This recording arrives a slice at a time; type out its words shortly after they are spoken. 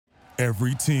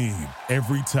Every team,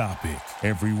 every topic,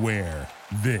 everywhere.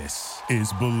 This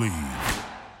is Believe.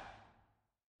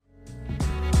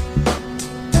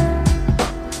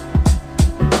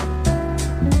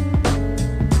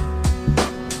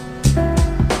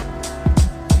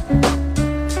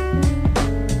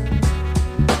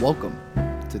 Welcome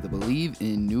to the Believe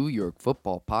in New York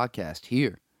Football podcast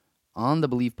here on the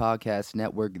Believe Podcast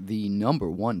Network, the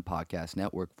 #1 podcast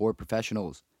network for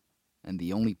professionals and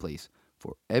the only place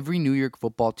for every New York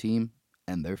football team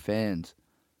and their fans.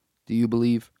 Do you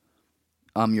believe?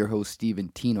 I'm your host, Steven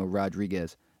Tino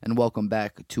Rodriguez, and welcome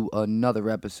back to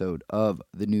another episode of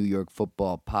the New York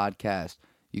Football Podcast.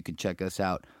 You can check us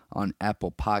out on Apple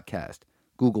Podcast,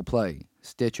 Google Play,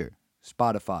 Stitcher,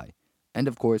 Spotify, and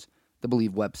of course, the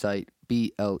Believe website,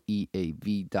 BLEAV.com.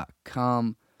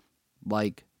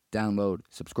 Like, download,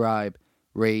 subscribe,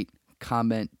 rate,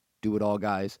 comment, do it all,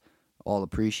 guys. All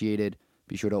appreciated.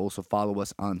 Be sure to also follow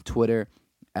us on Twitter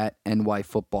at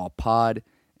NYFootballPod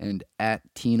and at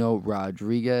Tino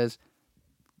Rodriguez.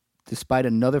 Despite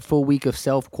another full week of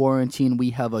self-quarantine, we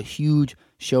have a huge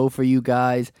show for you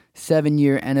guys.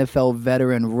 7-year NFL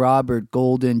veteran Robert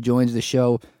Golden joins the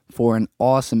show for an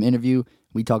awesome interview.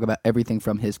 We talk about everything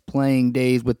from his playing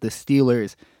days with the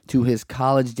Steelers to his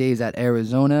college days at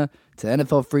Arizona to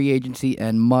NFL free agency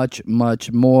and much,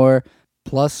 much more.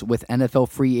 Plus, with NFL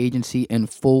free agency in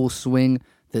full swing,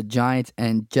 the Giants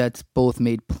and Jets both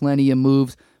made plenty of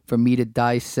moves for me to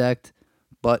dissect.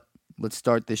 But let's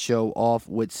start the show off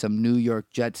with some New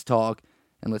York Jets talk,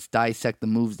 and let's dissect the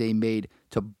moves they made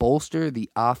to bolster the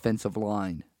offensive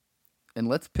line. And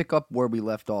let's pick up where we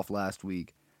left off last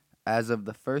week. As of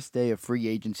the first day of free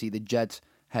agency, the Jets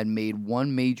had made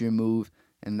one major move,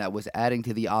 and that was adding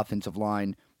to the offensive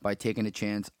line by taking a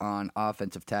chance on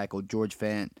offensive tackle George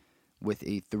Fant with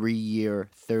a 3-year,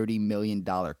 $30 million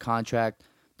contract.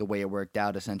 The way it worked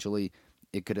out, essentially,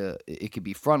 it could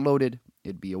be front-loaded.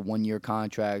 It'd be a 1-year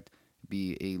contract,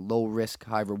 be a low-risk,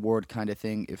 high-reward kind of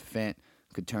thing if Fant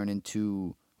could turn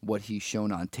into what he's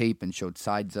shown on tape and showed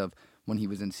sides of when he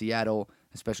was in Seattle,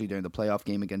 especially during the playoff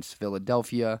game against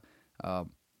Philadelphia.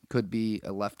 Could be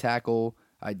a left tackle.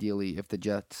 Ideally, if the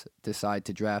Jets decide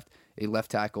to draft a left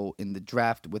tackle in the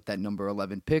draft with that number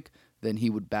 11 pick, then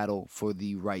he would battle for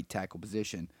the right tackle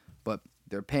position. But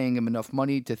they're paying him enough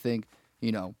money to think,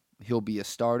 he'll be a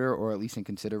starter, or at least in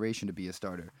consideration to be a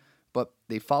starter. But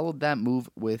they followed that move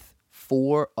with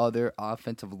 4 other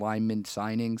offensive lineman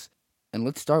signings. And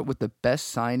let's start with the best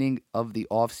signing of the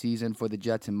offseason for the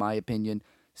Jets, in my opinion,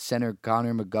 center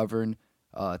Connor McGovern,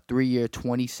 3-year,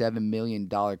 $27 million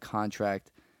contract.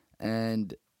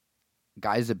 And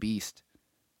guy's a beast.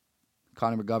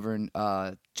 Connor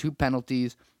McGovern, 2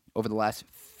 penalties over the last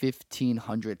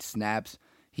 1,500 snaps.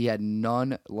 He had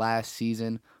none last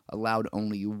season, allowed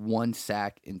only 1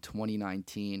 sack in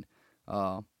 2019.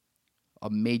 A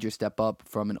major step up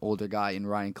from an older guy in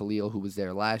Ryan Khalil, who was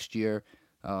there last year.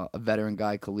 A veteran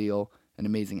guy, Khalil, an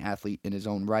amazing athlete in his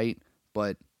own right,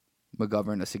 but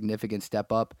McGovern, a significant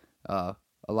step up. A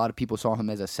lot of people saw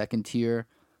him as a second-tier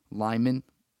lineman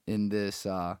in this,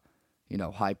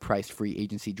 high-priced free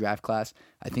agency draft class.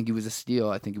 I think he was a steal.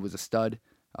 I think he was a stud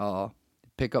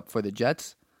pickup for the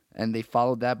Jets, and they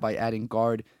followed that by adding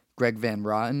guard Greg Van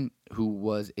Roten, who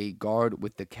was a guard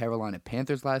with the Carolina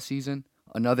Panthers last season.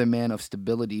 Another man of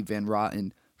stability, Van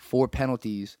Roten, 4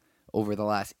 penalties over the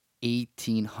last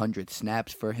 1,800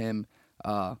 snaps for him.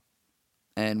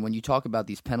 And when you talk about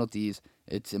these penalties,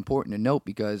 it's important to note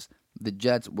because the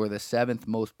Jets were the 7th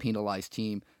most penalized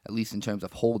team, at least in terms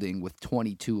of holding, with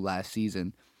 22 last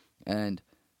season. And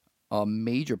a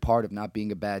major part of not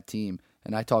being a bad team,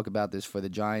 and I talk about this for the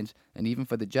Giants and even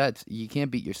for the Jets, you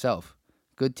can't beat yourself.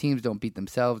 Good teams don't beat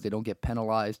themselves. They don't get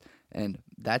penalized, and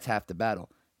that's half the battle.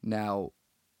 Now,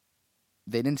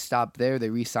 they didn't stop there.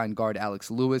 They re-signed guard Alex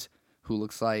Lewis, who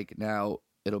looks like now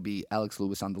it'll be Alex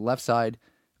Lewis on the left side,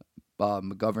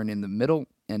 McGovern in the middle,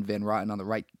 and Van Roten on the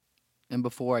right. And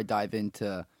before I dive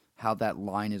into how that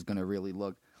line is going to really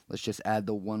look, let's just add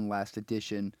the one last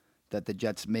addition that the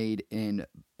Jets made in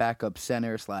backup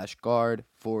center / guard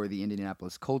for the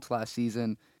Indianapolis Colts last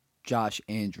season, Josh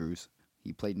Andrews.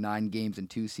 He played 9 games in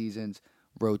 2 seasons,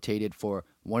 rotated for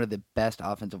one of the best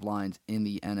offensive lines in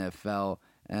the NFL,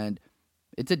 and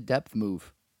it's a depth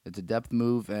move.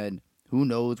 And who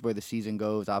knows where the season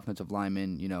goes. Offensive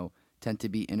linemen, tend to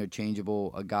be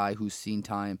interchangeable. A guy who's seen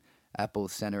time at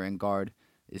both center and guard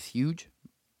is huge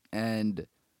and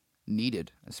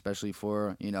needed, especially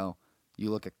for, you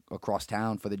look across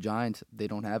town for the Giants, they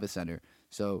don't have a center.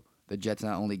 So the Jets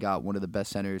not only got one of the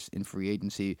best centers in free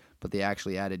agency, but they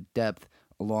actually added depth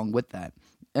along with that.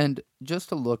 And just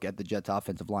to look at the Jets'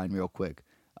 offensive line real quick,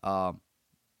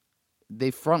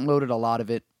 They front-loaded a lot of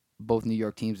it. Both New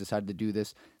York teams decided to do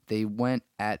this. They went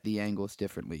at the angles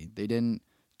differently. They didn't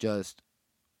just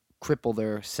cripple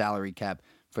their salary cap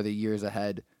for the years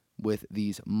ahead with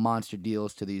these monster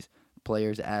deals to these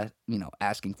players,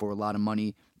 asking for a lot of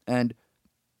money. And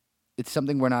it's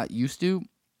something we're not used to.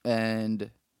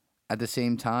 And at the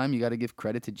same time, you got to give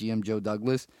credit to GM Joe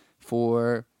Douglas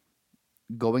for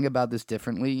going about this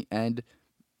differently. And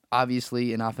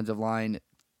obviously, an offensive line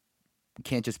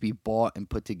can't just be bought and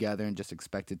put together and just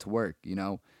expect it to work.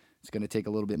 It's going to take a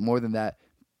little bit more than that.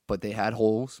 But they had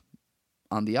holes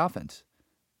on the offense.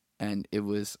 And it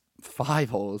was 5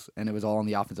 holes, and it was all on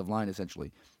the offensive line,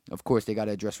 essentially. Of course, they got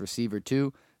to address receiver,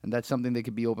 too. And that's something they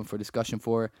could be open for discussion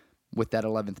for with that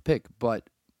 11th pick. But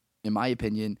in my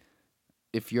opinion,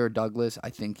 if you're Douglas, I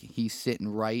think he's sitting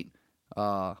right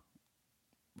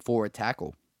for a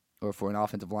tackle or for an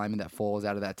offensive lineman that falls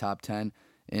out of that top 10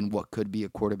 in what could be a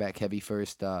quarterback-heavy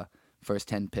first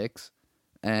 10 picks,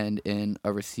 and in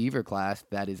a receiver class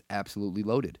that is absolutely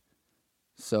loaded.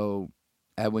 So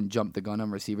I wouldn't jump the gun on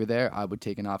receiver there. I would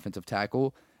take an offensive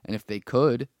tackle, and if they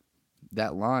could,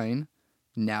 that line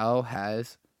now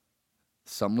has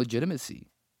some legitimacy.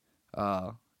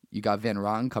 You got Van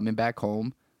Roten coming back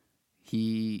home.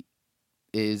 He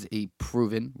is a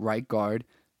proven right guard.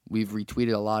 We've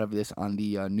retweeted a lot of this on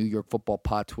the New York Football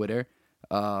Pod Twitter.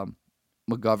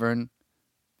 McGovern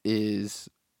is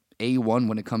A1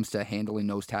 when it comes to handling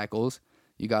nose tackles.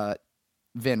 You got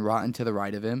Van Roten to the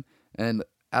right of him, and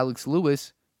Alex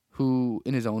Lewis, who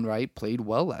in his own right played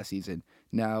well last season.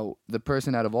 Now, the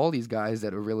person out of all these guys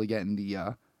that are really getting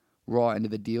the raw end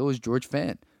of the deal is George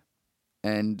Fant.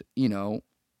 And,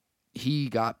 he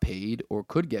got paid or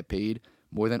could get paid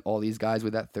more than all these guys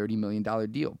with that $30 million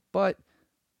deal. But,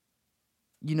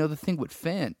 the thing with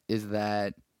Fant is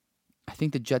that I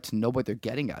think the Jets know what they're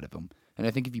getting out of him. And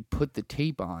I think if you put the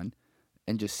tape on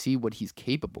and just see what he's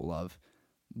capable of,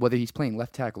 whether he's playing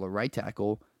left tackle or right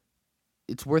tackle,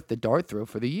 it's worth the dart throw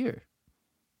for the year.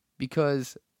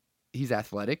 Because he's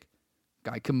athletic,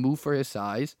 guy can move for his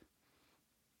size.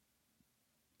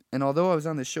 And although I was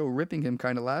on the show ripping him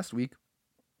kind of last week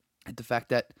at the fact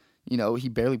that, he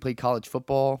barely played college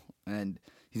football and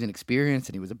he's inexperienced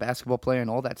and he was a basketball player and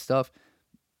all that stuff,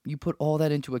 you put all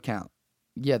that into account.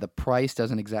 Yeah, the price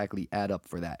doesn't exactly add up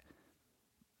for that.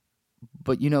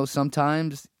 But,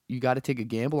 sometimes you got to take a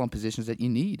gamble on positions that you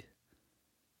need.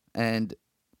 And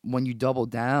when you double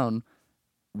down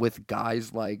with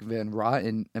guys like Van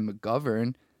Roten and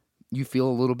McGovern, you feel a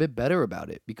little bit better about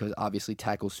it because obviously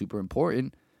tackle's super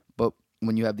important. But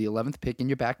when you have the 11th pick in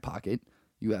your back pocket,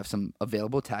 you have some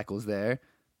available tackles there.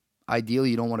 Ideally,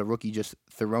 you don't want a rookie just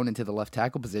thrown into the left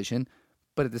tackle position.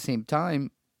 But at the same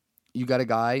time, you got a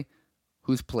guy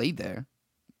who's played there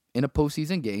in a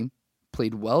postseason game,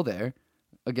 played well there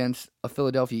against a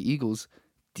Philadelphia Eagles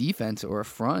defense or a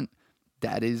front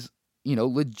that is,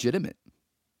 legitimate.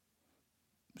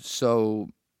 So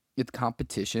it's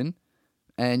competition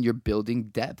and you're building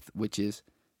depth, which is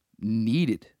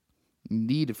needed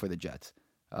for the Jets.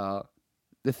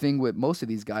 The thing with most of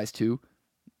these guys, too,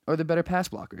 are the better pass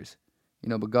blockers.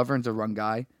 McGovern's a run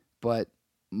guy, but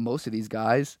most of these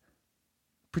guys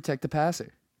protect the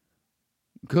passer.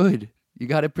 Good. You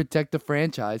got to protect the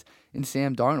franchise in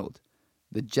Sam Darnold.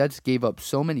 The Jets gave up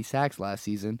so many sacks last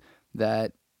season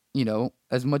that,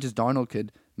 as much as Darnold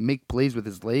could make plays with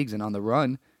his legs and on the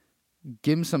run,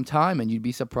 give him some time and you'd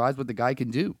be surprised what the guy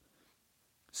can do.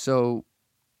 So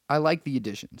I like the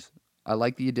additions. I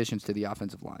like the additions to the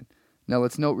offensive line. Now,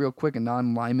 let's note real quick, a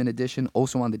non-lineman addition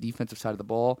also on the defensive side of the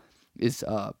ball is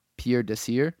Pierre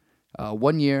Desir.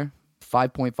 1 year,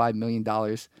 $5.5 million.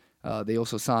 They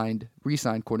also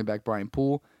re-signed cornerback Brian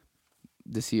Poole.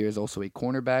 Desir is also a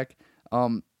cornerback.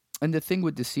 And the thing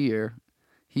with Desir,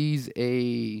 he's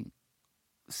a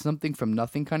something from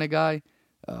nothing kind of guy.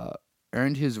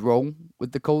 Earned his role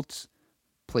with the Colts.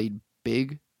 Played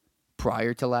big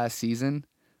prior to last season.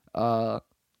 And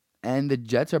the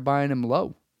Jets are buying him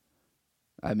low.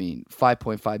 I mean,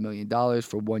 $5.5 million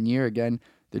for 1 year. Again,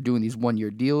 they're doing these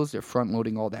 1-year deals. They're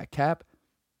front-loading all that cap.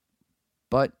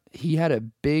 But he had a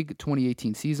big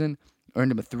 2018 season,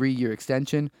 earned him a 3-year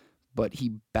extension, but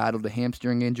he battled a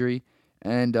hamstring injury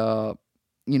and,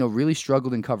 really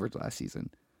struggled in coverage last season.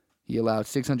 He allowed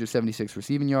 676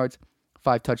 receiving yards,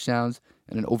 5 touchdowns,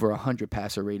 and an over 100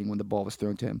 passer rating when the ball was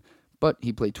thrown to him. But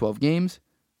he played 12 games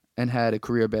and had a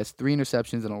career-best 3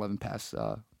 interceptions and 11 pass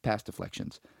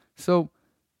deflections. So,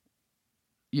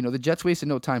 the Jets wasted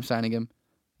no time signing him.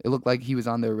 It looked like he was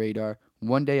on their radar.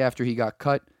 One day after he got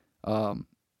cut,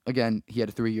 again, he had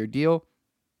a 3-year deal.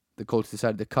 The Colts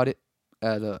decided to cut it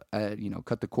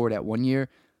cut the cord at 1 year.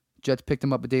 Jets picked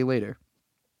him up a day later.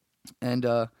 And,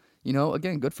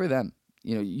 again, good for them.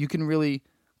 You can really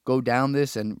go down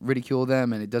this and ridicule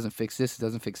them, and it doesn't fix this, it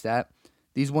doesn't fix that.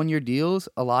 These 1-year deals,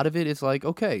 a lot of it is like,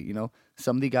 okay,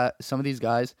 some of these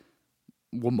guys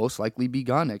will most likely be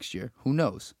gone next year. Who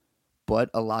knows? But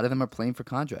a lot of them are playing for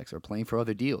contracts or playing for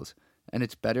other deals. And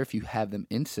it's better if you have them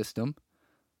in system,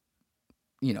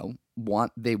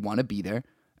 they want to be there,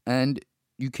 and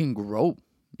you can grow.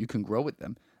 You can grow with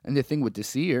them. And the thing with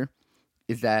Desir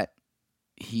is that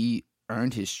he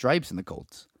earned his stripes in the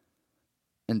Colts.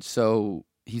 And so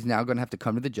he's now going to have to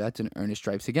come to the Jets and earn his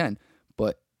stripes again.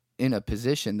 But in a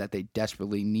position that they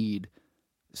desperately need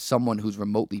someone who's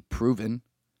remotely proven,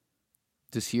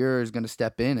 Desir is going to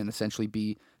step in and essentially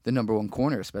be the number one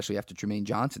corner, especially after Jermaine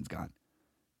Johnson's gone.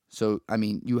 So,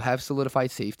 you have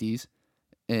solidified safeties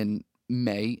in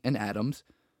May and Adams,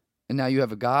 and now you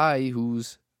have a guy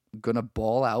who's going to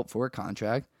ball out for a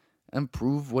contract and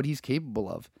prove what he's capable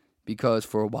of. Because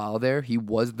for a while there, he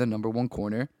was the number one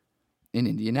corner in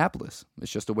Indianapolis.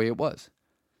 It's just the way it was.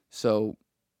 So,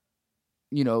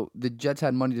 the Jets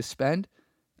had money to spend,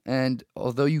 and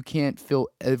although you can't fill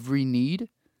every need,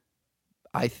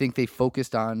 I think they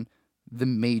focused on the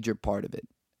major part of it,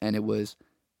 and it was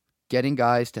getting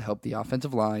guys to help the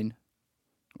offensive line,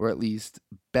 or at least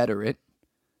better it,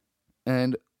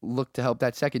 and look to help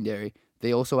that secondary.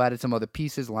 They also added some other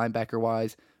pieces,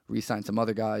 linebacker-wise, re-signed some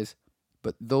other guys,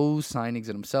 but those signings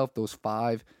in themselves, those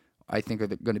 5, I think are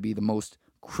going to be the most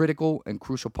critical and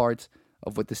crucial parts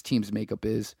of what this team's makeup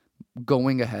is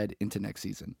going ahead into next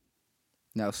season.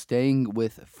 Now, staying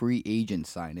with free agent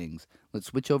signings, let's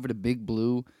switch over to Big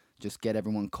Blue, just get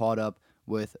everyone caught up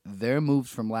with their moves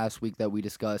from last week that we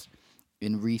discussed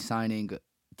in re-signing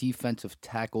defensive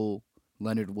tackle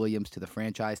Leonard Williams to the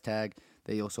franchise tag.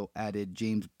 They also added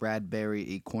James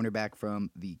Bradbury, a cornerback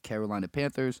from the Carolina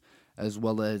Panthers, as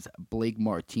well as Blake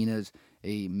Martinez,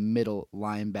 a middle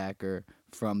linebacker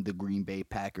from the Green Bay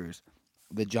Packers.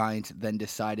 The Giants then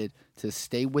decided to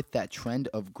stay with that trend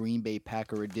of Green Bay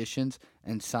Packer additions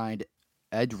and signed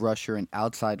edge rusher and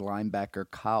outside linebacker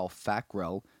Kyle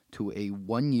Fackrell to a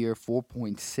 1-year,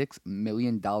 $4.6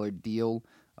 million deal.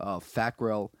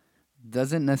 Fackrell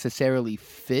doesn't necessarily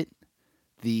fit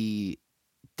the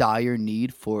dire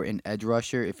need for an edge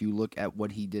rusher. If you look at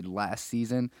what he did last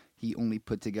season, he only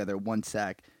put together 1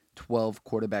 sack, 12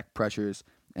 quarterback pressures,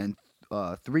 and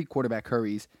 3 quarterback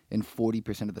hurries in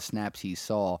 40% of the snaps he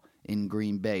saw in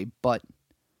Green Bay. But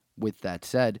with that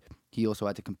said, he also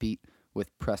had to compete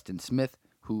with Preston Smith,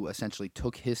 who essentially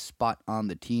took his spot on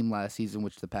the team last season,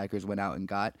 which the Packers went out and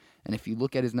got. And if you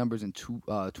look at his numbers in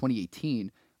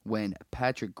 2018, when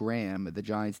Patrick Graham, the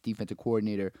Giants' defensive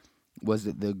coordinator, was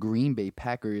the Green Bay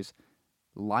Packers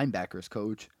linebackers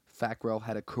coach, Fackrell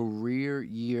had a career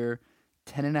year,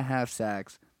 10.5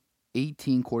 sacks,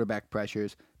 18 quarterback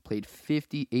pressures, played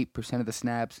 58% of the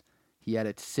snaps. He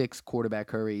had 6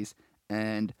 quarterback hurries,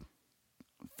 and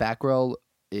Fackrell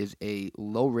is a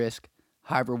low-risk,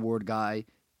 high-reward guy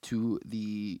to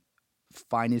the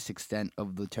finest extent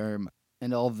of the term.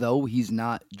 And although he's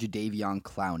not Jadeveon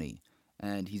Clowney,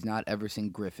 and he's not Everson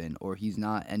Griffin, or he's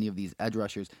not any of these edge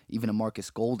rushers, even a Marcus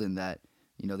Golden that,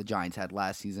 the Giants had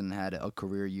last season, had a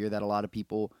career year that a lot of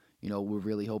people, were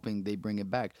really hoping they bring it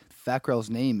back. Fackrell's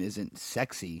name isn't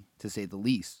sexy, to say the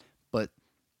least, but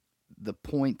the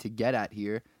point to get at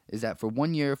here is that for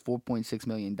 1 year, $4.6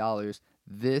 million,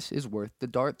 this is worth the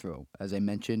dart throw. As I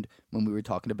mentioned when we were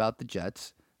talking about the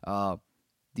Jets,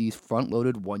 these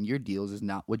front-loaded 1-year deals is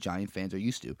not what Giant fans are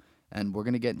used to. And we're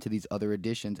going to get into these other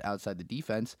additions outside the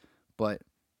defense, but,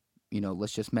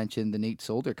 let's just mention the Nate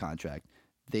Solder contract.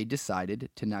 They decided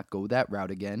to not go that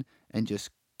route again and just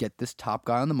get this top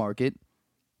guy on the market,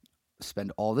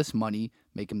 spend all this money,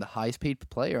 make him the highest paid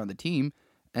player on the team,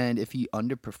 and if he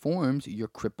underperforms, you're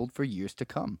crippled for years to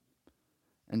come.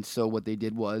 And so what they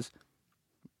did was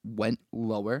went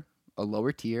lower, a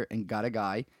lower tier, and got a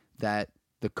guy that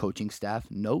the coaching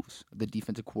staff knows. The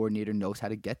defensive coordinator knows how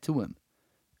to get to him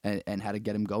and how to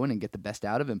get him going and get the best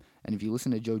out of him. And if you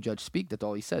listen to Joe Judge speak, that's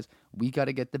all he says. We got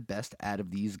to get the best out of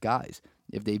these guys.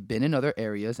 If they've been in other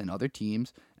areas and other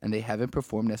teams and they haven't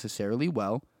performed necessarily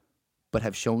well, but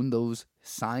have shown those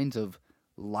signs of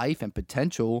life and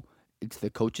potential, it's the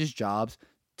coach's jobs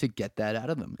to get that out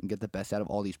of them and get the best out of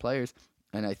all these players.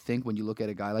 And I think when you look at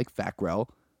a guy like Fackrell,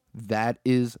 that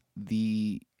is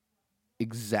the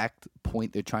exact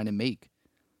point they're trying to make.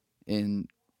 And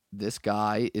this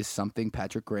guy is something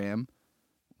Patrick Graham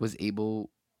was able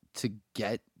to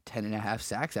get 10.5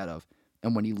 sacks out of.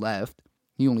 And when he left,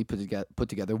 he only put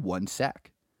together 1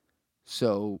 sack.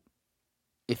 So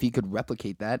if he could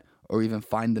replicate that or even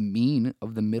find the mean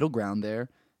of the middle ground there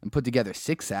and put together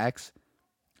 6 sacks,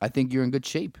 I think you're in good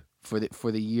shape for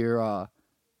the year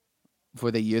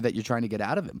that you're trying to get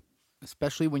out of him.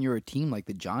 Especially when you're a team like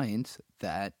the Giants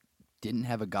that didn't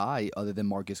have a guy other than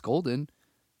Marcus Golden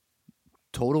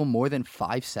total more than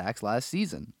 5 sacks last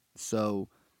season. So,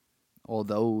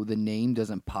 although the name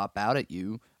doesn't pop out at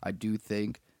you, I do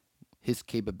think his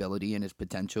capability and his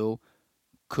potential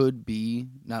could be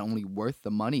not only worth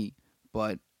the money,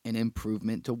 but an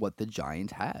improvement to what the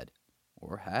Giants had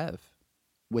or have.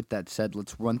 With that said,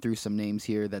 let's run through some names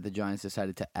here that the Giants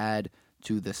decided to add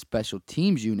to the special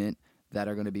teams unit that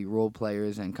are going to be role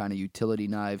players and kind of utility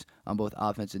knives on both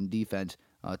offense and defense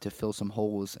to fill some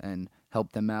holes and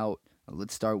help them out.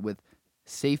 Let's start with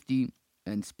safety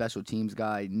and special teams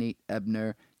guy Nate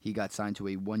Ebner. He got signed to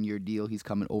a 1-year deal. He's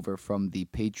coming over from the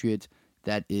Patriots.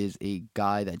 That is a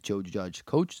guy that Joe Judge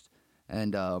coached,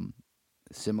 and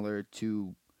similar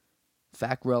to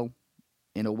Fackrell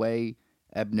in a way,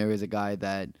 Ebner is a guy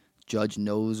that Judge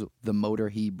knows the motor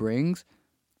he brings.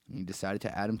 He decided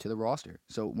to add him to the roster.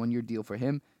 So 1-year deal for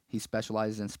him. He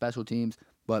specializes in special teams,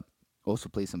 but also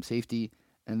plays some safety.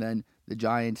 And then the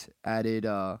Giants added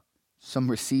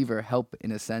some receiver help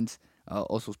in a sense,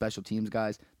 also special teams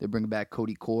guys. They're bringing back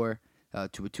Cody Core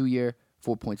to a 2-year,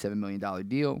 $4.7 million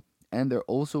deal. And they're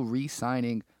also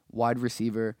re-signing wide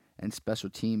receiver and special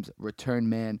teams return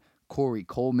man Corey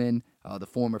Coleman, the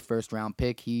former first-round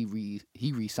pick. He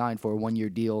re-signed for a 1-year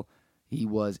deal. He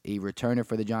was a returner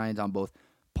for the Giants on both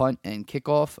punt and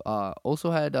kickoff.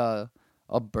 Also had a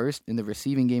burst in the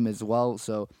receiving game as well.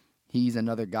 So he's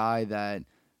another guy that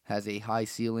has a high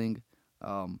ceiling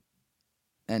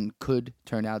and could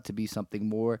turn out to be something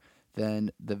more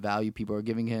than the value people are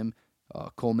giving him.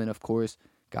 Coleman, of course,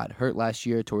 got hurt last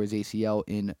year, tore his ACL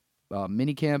in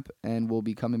minicamp, and will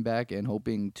be coming back and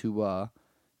hoping to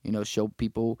show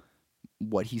people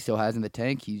what he still has in the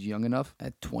tank. He's young enough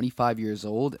at 25 years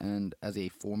old, and as a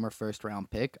former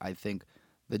first-round pick, I think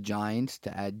the Giants,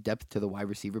 to add depth to the wide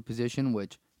receiver position,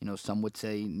 which some would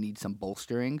say needs some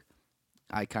bolstering,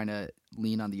 I kind of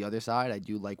lean on the other side. I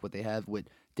do like what they have with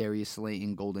Darius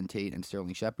Slayton, Golden Tate, and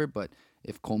Sterling Shepard, but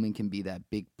if Coleman can be that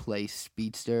big play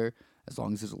speedster, as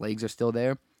long as his legs are still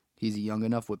there, he's young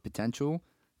enough with potential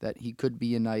that he could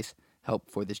be a nice help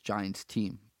for this Giants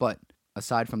team. But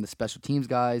aside from the special teams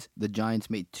guys, the Giants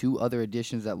made 2 other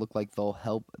additions that look like they'll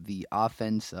help the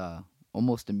offense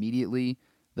almost immediately.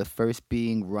 The first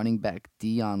being running back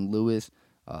Dion Lewis.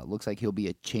 Looks like he'll be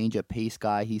a change of pace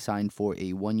guy. He signed for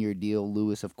a 1-year deal.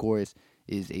 Lewis, of course,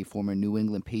 is a former New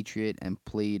England Patriot and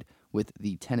played with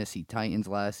the Tennessee Titans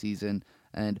last season,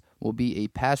 and will be a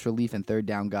pass relief and third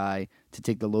down guy to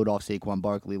take the load off Saquon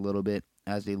Barkley a little bit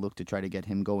as they look to try to get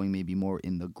him going maybe more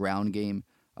in the ground game.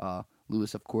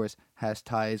 Lewis, of course, has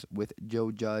ties with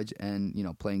Joe Judge and,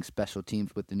 playing special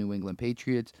teams with the New England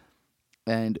Patriots,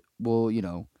 and will,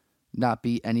 not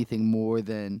be anything more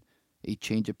than a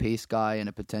change of pace guy and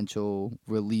a potential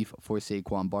relief for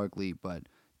Saquon Barkley, but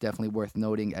definitely worth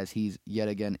noting as he's yet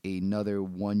again another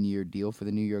 1-year deal for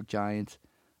the New York Giants.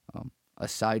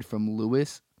 Aside from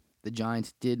Lewis, the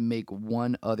Giants did make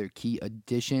one other key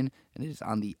addition, and it is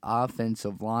on the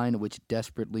offensive line, which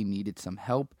desperately needed some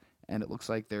help, and it looks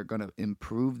like they're going to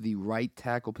improve the right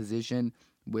tackle position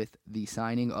with the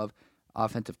signing of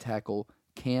offensive tackle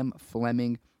Cam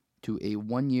Fleming to a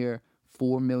 1-year,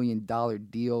 $4 million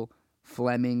deal.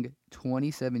 Fleming,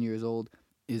 27 years old,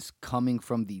 is coming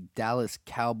from the Dallas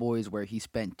Cowboys, where he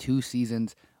spent 2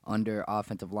 seasons under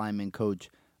offensive lineman coach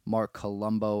Mark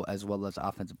Colombo, as well as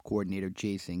offensive coordinator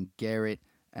Jason Garrett,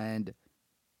 and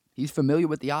he's familiar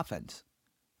with the offense.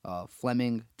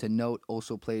 Fleming, to note,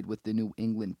 also played with the New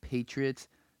England Patriots.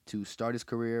 To start his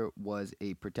career, was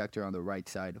a protector on the right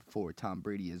side for Tom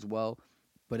Brady as well.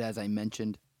 But as I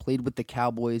mentioned, played with the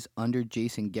Cowboys under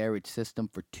Jason Garrett's system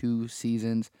for 2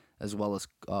 seasons, as well as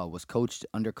was coached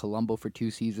under Colombo for 2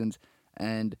 seasons,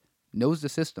 and knows the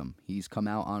system. He's come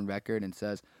out on record and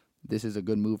says this is a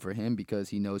good move for him because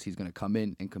he knows he's going to come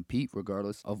in and compete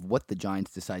regardless of what the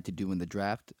Giants decide to do in the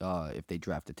draft, if they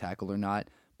draft a tackle or not.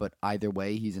 But either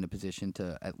way, he's in a position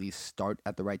to at least start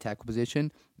at the right tackle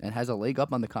position and has a leg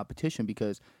up on the competition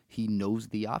because he knows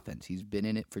the offense. He's been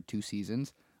in it for 2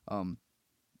 seasons.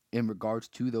 In regards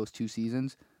to those 2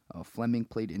 seasons, Fleming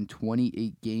played in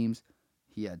 28 games.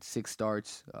 He had 6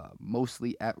 starts,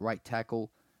 mostly at right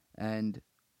tackle, and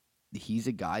he's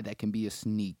a guy that can be a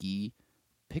sneaky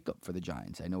pickup for the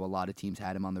Giants. I know a lot of teams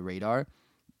had him on the radar,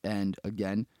 and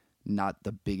again, not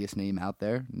the biggest name out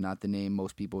there, not the name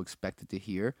most people expected to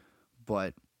hear,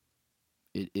 but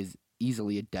it is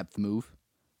easily a depth move,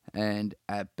 and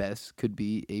at best could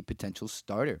be a potential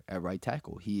starter at right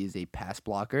tackle. He is a pass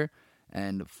blocker,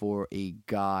 And for a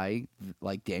guy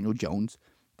like Daniel Jones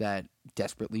that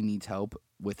desperately needs help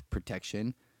with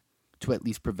protection to at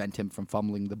least prevent him from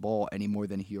fumbling the ball any more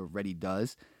than he already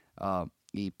does, a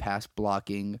pass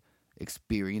blocking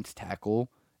experienced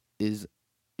tackle is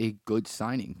a good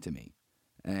signing to me.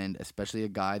 And especially a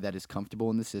guy that is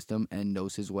comfortable in the system and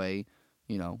knows his way,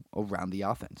 around the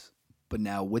offense. But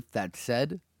now, with that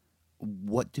said,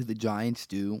 what do the Giants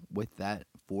do with that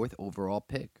fourth overall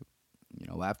pick?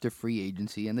 After free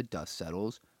agency and the dust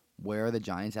settles, where are the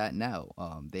Giants at now?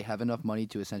 They have enough money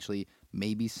to essentially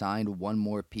maybe sign one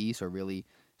more piece or really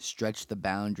stretch the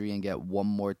boundary and get one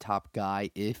more top guy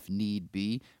if need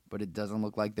be, but it doesn't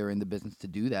look like they're in the business to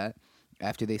do that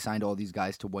after they signed all these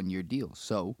guys to one-year deals.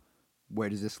 So where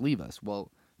does this leave us?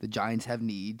 Well, the Giants have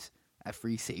needs at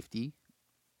free safety,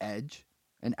 edge,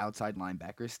 and outside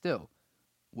linebacker still,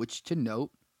 which to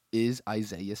note is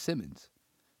Isaiah Simmons.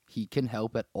 He can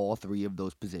help at all three of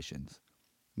those positions.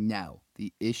 Now,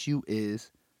 the issue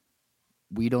is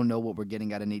we don't know what we're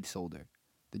getting out of Nate Solder.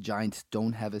 The Giants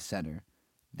don't have a center.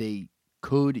 They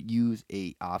could use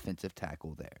a offensive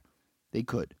tackle there. They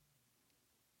could,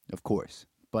 of course.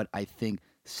 But I think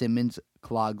Simmons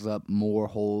clogs up more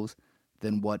holes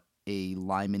than what a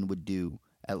lineman would do,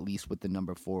 at least with the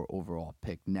number 4 overall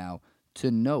pick. Now,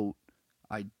 to note,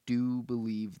 I do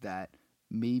believe that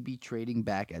maybe trading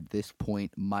back at this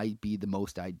point might be the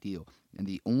most ideal. And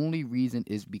the only reason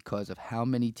is because of how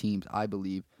many teams I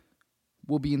believe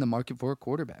will be in the market for a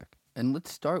quarterback. And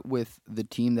let's start with the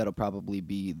team that'll probably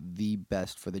be the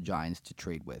best for the Giants to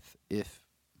trade with, if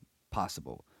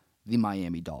possible, the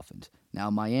Miami Dolphins. Now,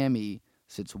 Miami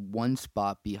sits one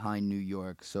spot behind New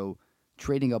York, so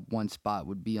trading up one spot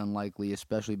would be unlikely,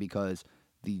 especially because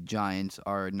the Giants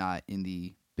are not in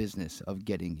the business of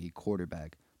getting a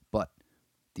quarterback. But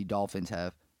the Dolphins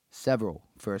have several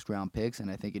first-round picks, and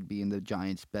I think it'd be in the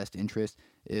Giants' best interest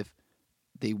if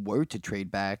they were to trade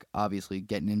back, obviously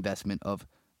get an investment of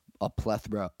a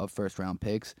plethora of first-round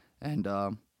picks and,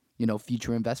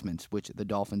 future investments, which the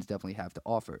Dolphins definitely have to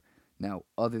offer. Now,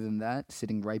 other than that,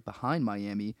 sitting right behind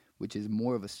Miami, which is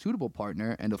more of a suitable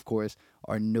partner and, of course,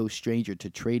 are no stranger to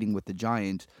trading with the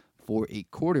Giants for a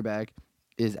quarterback,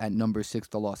 is at number 6,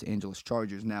 the Los Angeles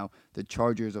Chargers. Now, the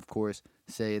Chargers, of course,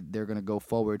 say they're going to go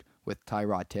forward with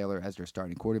Tyrod Taylor as their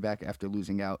starting quarterback after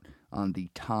losing out on the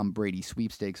Tom Brady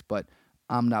sweepstakes, but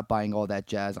I'm not buying all that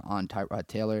jazz on Tyrod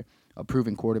Taylor. A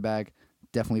proven quarterback,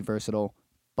 definitely versatile,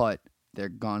 but they're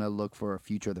going to look for a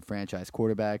future of the franchise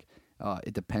quarterback.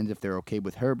 It depends if they're okay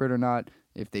with Herbert or not.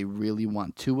 If they really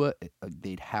want Tua,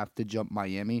 they'd have to jump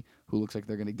Miami, who looks like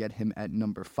they're going to get him at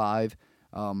number 5.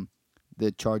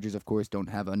 The Chargers, of course, don't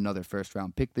have another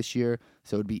first-round pick this year,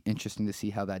 so it'd be interesting to see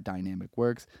how that dynamic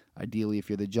works. Ideally, if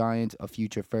you're the Giants, a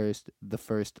future first, the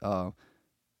first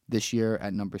this year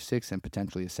at number 6, and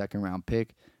potentially a second-round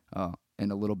pick,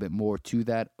 and a little bit more to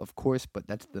that, of course, but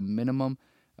that's the minimum.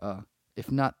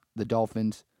 If not the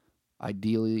Dolphins,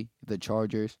 ideally the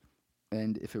Chargers.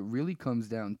 And if it really comes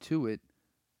down to it,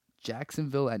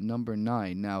 Jacksonville at number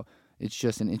 9. Now, it's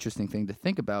just an interesting thing to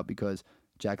think about because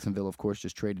Jacksonville, of course,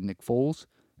 just traded Nick Foles,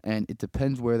 and it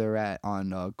depends where they're at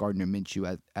on Gardner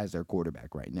Minshew as their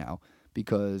quarterback right now,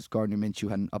 because Gardner Minshew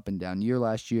had an up-and-down year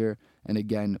last year, and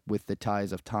again, with the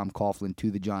ties of Tom Coughlin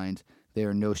to the Giants, they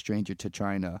are no stranger to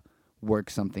trying to work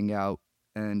something out,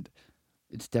 and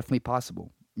it's definitely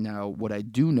possible. Now, what I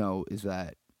do know is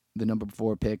that the number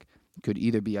 4 pick could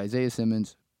either be Isaiah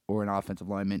Simmons or an offensive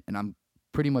lineman, and I'm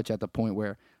pretty much at the point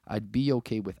where I'd be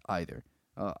okay with either.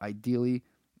 Ideally,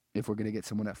 if we're going to get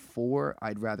someone at 4,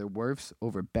 I'd rather Wirfs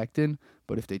over Becton,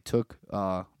 but if they took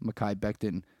Mekhi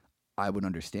Becton, I would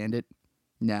understand it.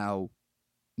 Now,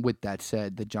 with that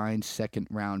said, the Giants'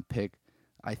 second-round pick,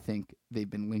 I think they've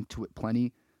been linked to it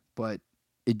plenty, but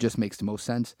it just makes the most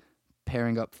sense.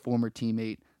 Pairing up former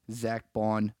teammate Zach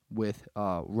Bond with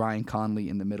Ryan Conley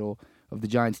in the middle of the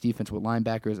Giants' defense with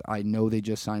linebackers. I know they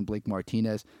just signed Blake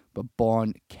Martinez, but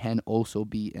Bond can also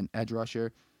be an edge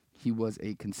rusher. He was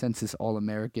a consensus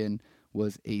All-American,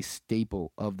 was a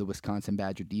staple of the Wisconsin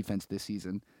Badger defense this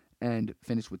season, and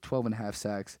finished with 12.5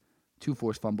 sacks, 2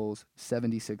 forced fumbles,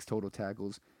 76 total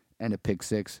tackles, and a pick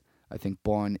 6. I think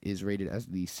Bond is rated as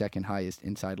the second highest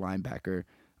inside linebacker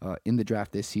in the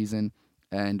draft this season,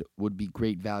 and would be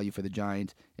great value for the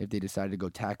Giants if they decided to go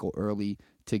tackle early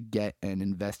to get and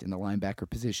invest in the linebacker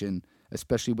position,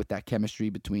 especially with that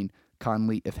chemistry between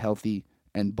Conley, if healthy,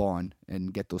 and Bond,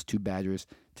 and get those two Badgers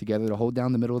together to hold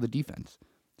down the middle of the defense.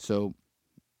 So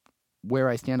where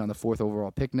I stand on the 4th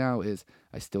overall pick now is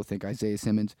I still think Isaiah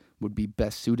Simmons would be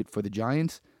best suited for the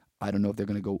Giants. I don't know if they're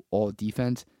going to go all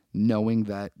defense, knowing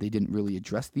that they didn't really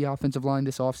address the offensive line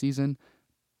this offseason.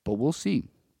 But we'll see.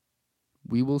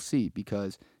 We will see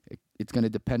because it's going to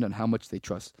depend on how much they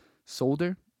trust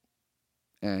Solder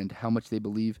and how much they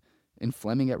believe in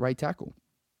Fleming at right tackle.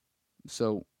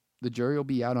 So the jury will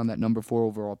be out on that number 4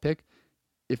 overall pick.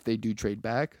 If they do trade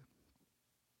back,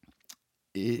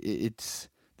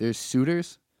 there's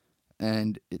suitors,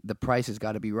 and the price has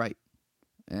got to be right.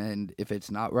 And if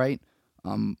it's not right,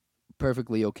 I'm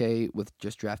perfectly okay with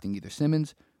just drafting either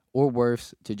Simmons or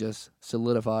Wirfs to just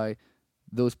solidify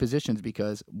those positions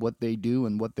because what they do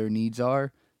and what their needs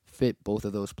are fit both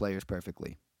of those players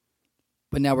perfectly.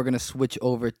 But now we're going to switch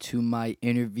over to my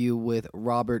interview with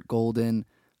Robert Golden,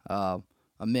 a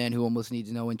man who almost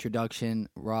needs no introduction.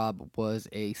 Rob was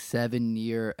a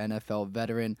 7-year NFL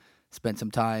veteran, spent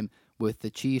some time with the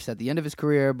Chiefs at the end of his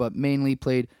career, but mainly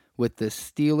played with the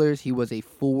Steelers. He was a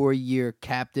 4-year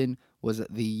captain, was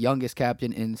the youngest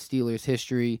captain in Steelers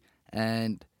history,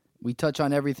 and we touch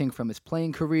on everything from his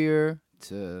playing career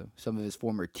to some of his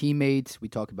former teammates. We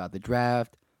talk about the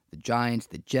draft, the Giants,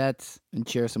 the Jets, and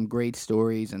share some great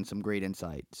stories and some great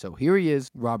insight. So here he is,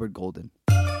 Robert Golden.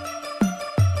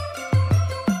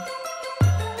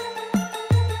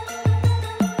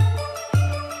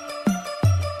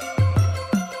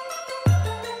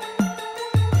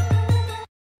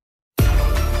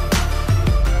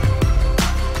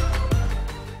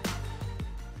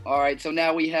 All right, so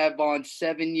now we have on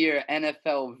 7-year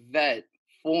NFL vet,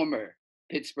 former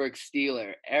Pittsburgh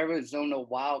Steeler, Arizona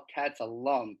Wildcats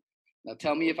alum. Now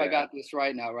tell me if I got this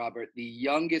right now, Robert. The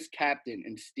youngest captain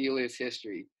in Steelers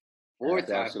history.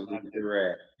 That's absolutely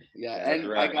correct. Yeah, and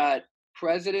right. I got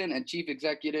president and chief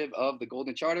executive of the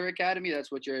Golden Charter Academy.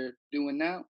 That's what you're doing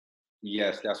now?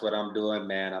 Yes, that's what I'm doing,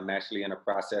 man. I'm actually in the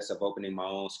process of opening my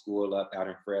own school up out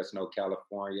in Fresno,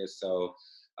 California. So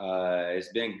it's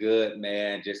been good,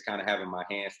 man, just kind of having my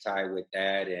hands tied with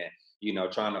that and, you know,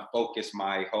 trying to focus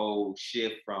my whole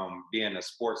shift from being a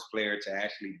sports player to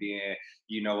actually being,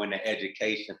 you know, in the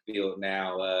education field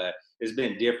now. It's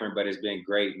been different, but it's been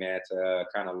great, man, to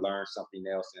kind of learn something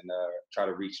else and try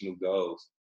to reach new goals.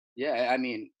 Yeah, I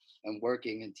mean, and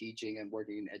working and teaching and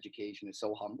working in education is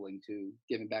so humbling too.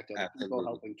 Giving back to other people,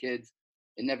 helping kids.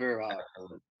 It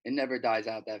never dies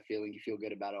out, that feeling. You feel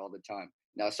good about it all the time.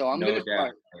 Now, so I'm gonna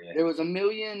start. There was a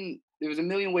million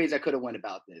ways I could have went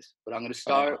about this, but I'm gonna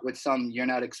start with some you're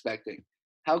not expecting.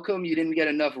 How come you didn't get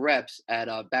enough reps at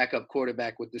backup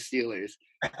quarterback with the Steelers?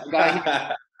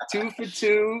 Guy 2 for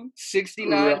 2,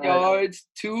 69 yards,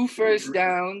 2 first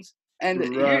downs, and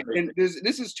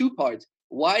this is 2 parts.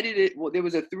 Why did it? Well, there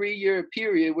was a 3-year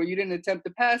period where you didn't attempt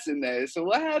to pass in there. So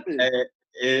what happened?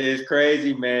 It's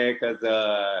crazy, man,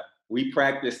 because we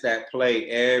practiced that play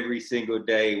every single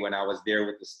day when I was there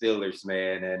with the Steelers,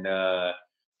 man. And,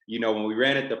 you know, when we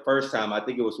ran it the first time, I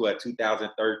think it was,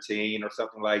 2013 or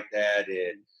something like that.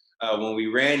 And when we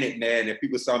ran it, man, and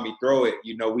people saw me throw it,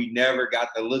 you know, we never got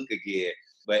the look again.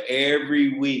 But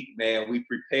every week, man, we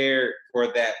prepared for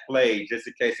that play just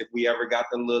in case if we ever got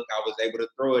the look, I was able to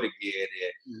throw it again.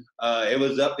 And it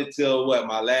was up until,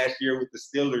 my last year with the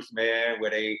Steelers, man, where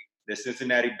the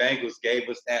Cincinnati Bengals gave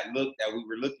us that look that we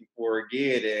were looking for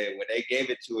again. And when they gave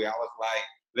it to me, I was like,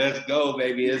 let's go,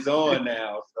 baby. It's on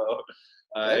now. So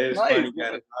it's nice, funny,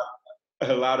 man.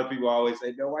 A lot of people always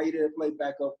say, no, why you didn't play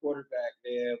backup quarterback,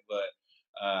 man? But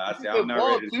I said, I'm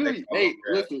not ready to take Hey,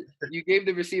 listen, you gave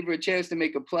the receiver a chance to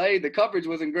make a play. The coverage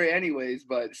wasn't great anyways,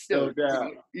 but still,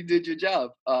 you did your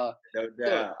job. No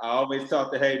doubt. I always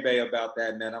talk to Hey Bay about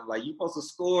that, man. I'm like, you supposed to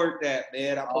score that,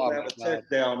 man. I'm supposed to have a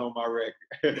touchdown on my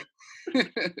record.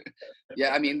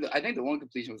 Yeah, I mean, I think the one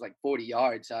completion was like 40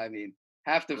 yards. I mean,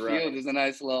 half the field is a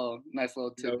nice little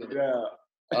tip. No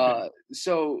doubt.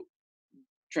 So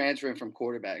transferring from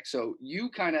quarterback. So you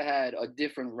kind of had a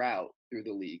different route through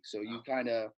the league. So you kind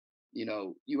of, you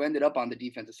know, you ended up on the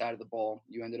defensive side of the ball.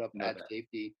 You ended up at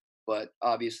safety, but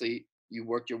obviously you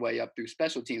worked your way up through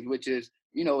special teams, which is,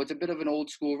 you know, it's a bit of an old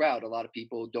school route. A lot of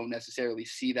people don't necessarily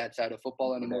see that side of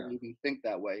football anymore. You can think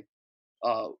that way.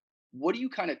 What do you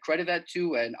kind of credit that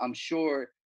to? And I'm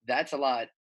sure that's a lot,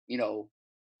 you know,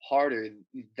 harder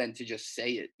than to just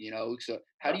say it, you know? So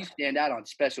how do you stand out on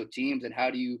special teams, and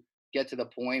how do you get to the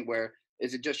point where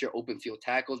is it just your open field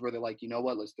tackles where they're like, you know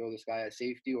what, let's throw this guy at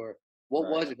safety? Or what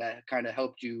was it that kind of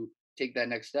helped you take that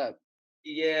next step?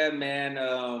 Yeah, man.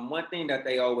 One thing that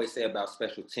they always say about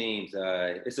special teams,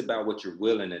 it's about what you're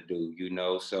willing to do, you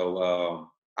know? So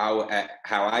how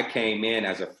I came in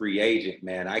as a free agent,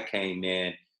 man, I came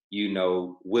in, you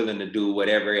know, willing to do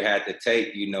whatever it had to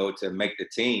take, you know, to make the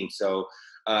team. So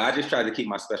I just tried to keep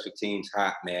my special teams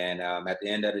hot, man. At the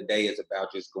end of the day, it's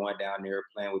about just going down there,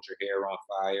 playing with your hair on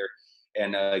fire,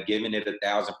 and giving it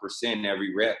 1,000%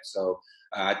 every rep. So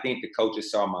I think the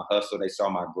coaches saw my hustle, they saw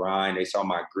my grind, they saw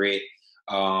my grit,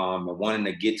 and wanting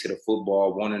to get to the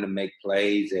football, wanting to make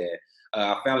plays, and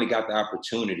I finally got the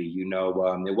opportunity.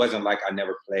 It wasn't like I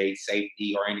never played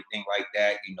safety or anything like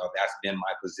that. That's been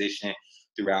my position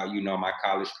throughout, my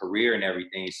college career and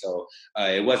everything. So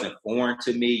it wasn't foreign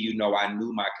to me. I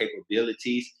knew my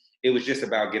capabilities. It was just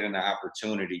about getting the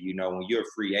opportunity. When you're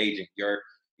a free agent,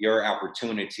 your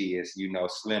opportunity is,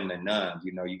 slim to none.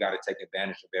 You got to take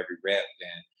advantage of every rep.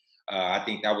 And I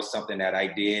think that was something that I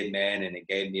did, man, and it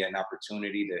gave me an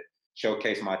opportunity to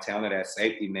showcase my talent at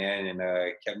safety, man, and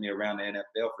kept me around the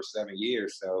NFL for 7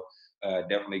 years. So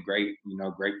definitely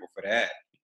grateful for that.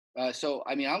 So,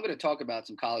 I mean, I'm going to talk about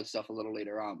some college stuff a little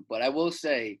later on, but I will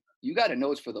say you got a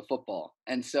nose for the football.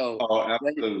 And so Oh,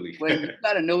 when, absolutely. when you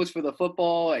got a nose for the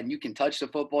football and you can touch the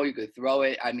football, you could throw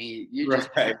it. I mean, you just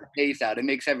Right. get the pace out. It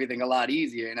makes everything a lot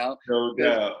easier, you know? No 'Cause-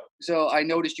 doubt. So I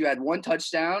noticed you had one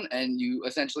touchdown and you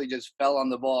essentially just fell on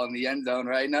the ball in the end zone,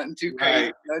 right? Nothing too crazy,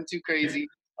 Right. nothing too crazy.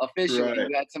 Officially, Right.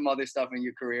 you had some other stuff in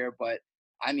your career, but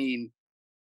I mean,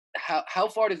 how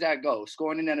far does that go?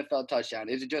 Scoring an NFL touchdown?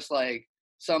 Is it just like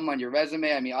some on your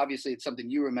resume? I mean, obviously it's something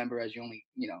you remember as you only,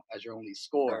 as your only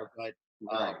score, but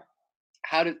Right.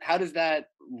 how does that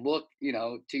look,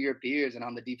 to your peers and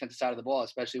on the defensive side of the ball,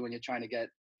 especially when you're trying to get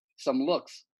some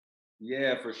looks?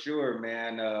 Yeah, for sure,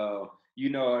 man.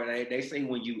 They say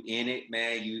when you in it,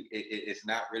 man, it's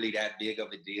not really that big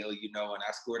of a deal. When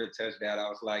I scored a touchdown, I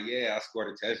was like, yeah, I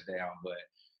scored a touchdown. But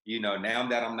now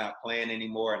that I'm not playing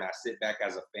anymore and I sit back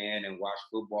as a fan and watch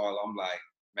football, I'm like,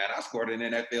 man, I scored an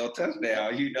NFL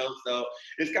touchdown. So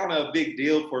it's kind of a big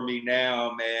deal for me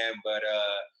now, man. But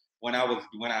when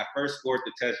I first scored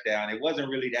the touchdown, it wasn't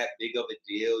really that big of a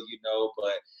deal,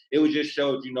 but it was just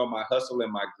showed, my hustle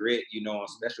and my grit, on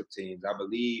special teams. I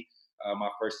believe my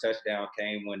first touchdown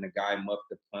came when the guy muffed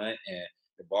the punt and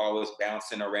the ball was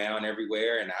bouncing around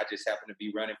everywhere, and I just happened to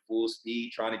be running full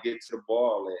speed trying to get to the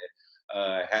ball,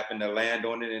 and happened to land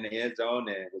on it in the end zone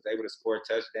and was able to score a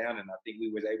touchdown. And I think we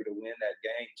was able to win that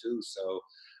game too. So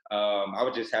I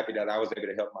was just happy that I was able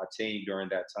to help my team during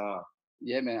that time.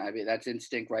 Yeah, man. I mean, that's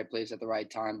instinct, right place at the right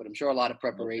time. But I'm sure a lot of Okay,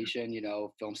 preparation,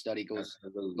 film study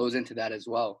absolutely. goes into that as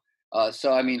well.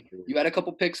 So I mean, Absolutely. you had a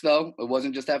couple picks though. It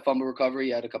wasn't just that fumble recovery.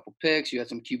 You had a couple picks. You had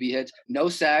some QB hits. No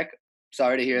sack.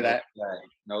 Sorry to hear No that. sack.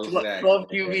 No sack. 12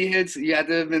 Yeah. QB hits. You had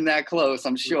to have been that close.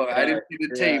 I'm sure. I Right. didn't see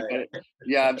the tape, Right. but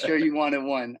yeah, I'm sure you wanted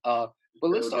one. But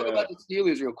let's No talk about doubt. the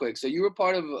Steelers real quick. So you were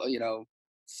part of,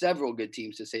 several good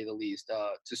teams to say the least.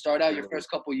 To start out your Absolutely.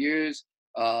 first couple years,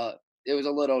 uh, it was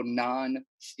a little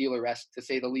non-Steeler-esque to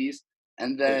say the least.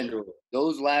 And For then sure.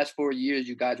 those last 4 years,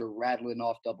 you guys were rattling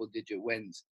off double-digit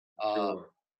wins. Uh, Sure.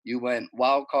 you went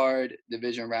wild card,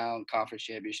 division round, conference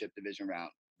championship, division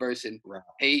round, versus Right.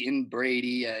 Peyton,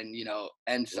 Brady, and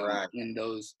and some Right. in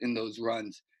those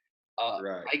runs.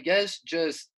 Right. I guess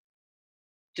just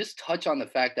touch on the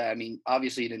fact that, I mean,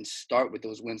 obviously you didn't start with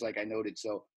those wins like I noted.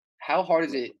 So how hard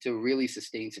is it to really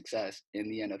sustain success in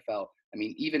the NFL? I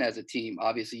mean, even as a team,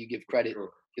 obviously you give credit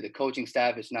Sure. to the coaching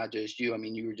staff. It's not just you. I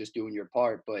mean, you were just doing your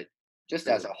part, but just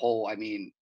as Sure. a whole, I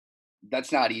mean,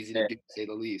 that's not easy to Yeah. do, to say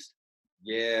the least.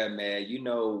 Yeah, man.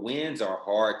 Wins are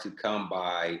hard to come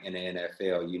by in the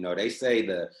NFL. They say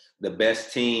the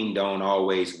best team don't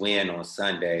always win on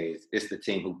Sundays. It's the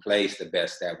team who plays the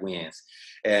best that wins.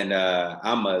 And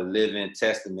I'm a living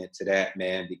testament to that,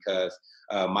 man, because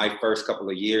my first couple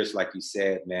of years, like you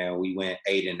said, man, we went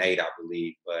 8-8, I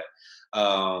believe. But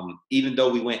even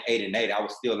though we went 8-8, I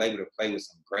was still able to play with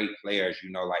some great players,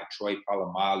 like Troy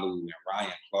Polamalu and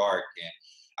Ryan Clark and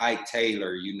Ike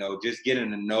Taylor, just getting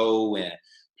to know and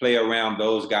play around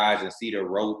those guys and see the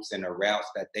ropes and the routes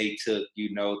that they took,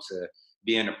 to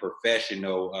being a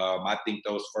professional. I think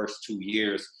those first 2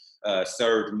 years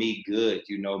served me good,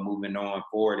 moving on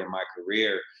forward in my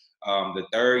career. The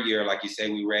third year, like you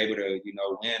say, we were able to,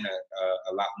 win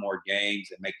a lot more games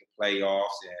and make the playoffs.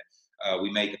 And we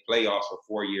made the playoffs for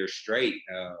 4 years straight.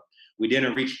 We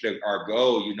didn't reach our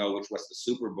goal, which was the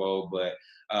Super Bowl, but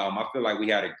I feel like we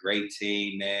had a great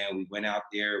team, man. We went out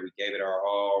there, we gave it our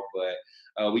all,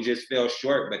 but we just fell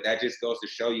short. But that just goes to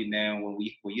show you, man, when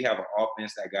you have an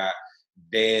offense that got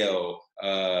Bell,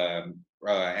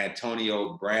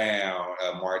 Antonio Brown,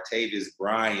 Martavis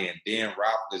Bryant, Ben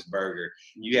Roethlisberger,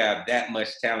 you have that much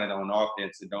talent on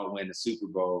offense and don't win the Super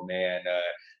Bowl, man.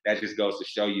 That just goes to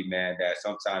show you, man, that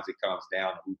sometimes it comes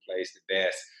down to who plays the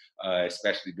best,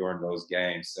 especially during those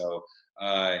games. So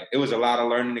it was a lot of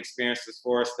learning experiences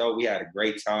for us, though. We had a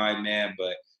great time, man,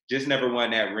 but just never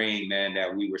won that ring, man,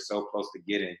 that we were so close to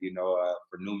getting,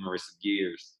 for numerous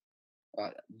years.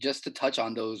 Just to touch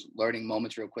on those learning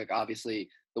moments real quick, obviously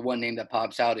the one name that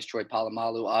pops out is Troy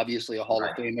Polamalu, obviously a Hall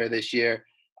of Right, Famer this year.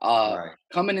 Uh, right,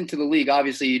 Coming into the league,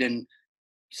 obviously you didn't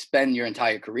spend your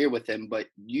entire career with him, but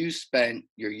you spent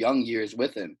your young years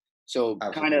with him. So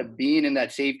kind absolutely. of being in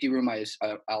that safety room,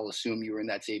 I'll assume you were in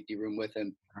that safety room with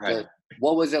him. Right. Just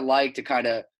what was it like to kind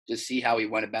of just see how he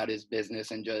went about his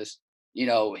business and just,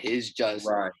 his just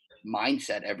Right.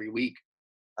 mindset every week?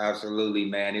 Absolutely,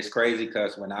 man. It's crazy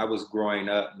because when I was growing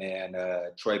up, man,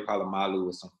 Troy Polamalu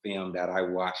was some film that I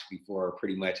watched before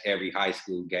pretty much every high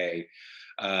school game.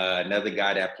 Another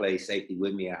guy that played safety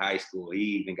with me in high school, he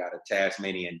even got a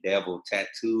Tasmanian devil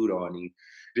tattooed on him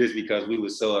just because we were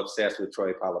so obsessed with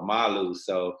Troy Polamalu.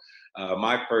 So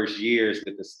my first years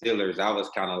with the Steelers, I was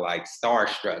kind of like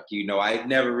starstruck. I've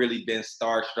never really been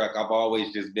starstruck. I've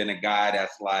always just been a guy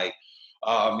that's like,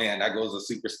 oh man, that goes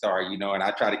a superstar, and I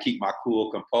try to keep my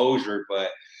cool composure. But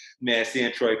man,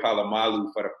 seeing Troy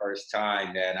Polamalu for the first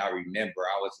time, man, I remember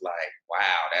I was like,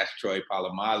 wow, that's Troy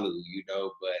Polamalu.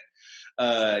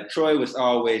 But Troy was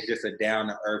always just a down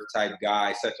to earth type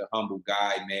guy, such a humble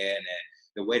guy, man. And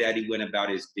the way that he went about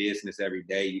his business every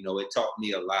day, it taught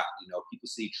me a lot. People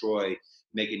see Troy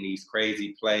making these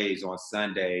crazy plays on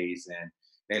Sundays and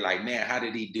they like, man, how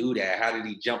did he do that? How did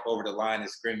he jump over the line of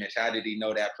scrimmage? How did he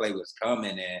know that play was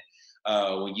coming?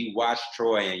 And when you watch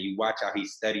Troy and you watch how he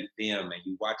studied film and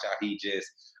you watch how he just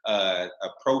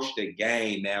approached the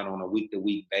game, man, on a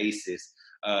week-to-week basis,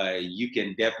 you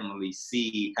can definitely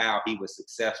see how he was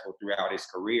successful throughout his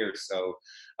career. So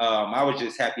I was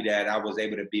just happy that I was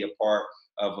able to be a part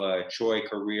of Troy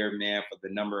career, man, for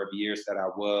the number of years that I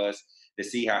was, to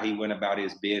see how he went about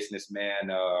his business, man.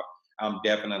 I'm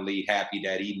definitely happy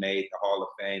that he made the Hall of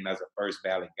Fame as a first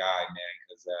ballot guy, man,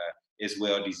 because it's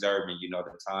well deserving,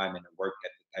 the time and the work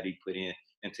that he put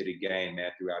into the game, man,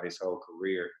 throughout his whole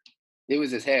career. It was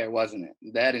his hair, wasn't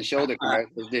it? The Head and Shoulder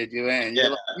commercials did you in. Yeah,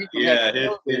 You're like, you from Head yeah,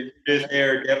 and Shoulders. his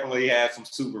hair definitely has some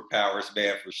superpowers,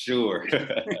 man, for sure.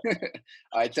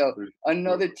 All right, so For sure.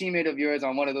 another teammate of yours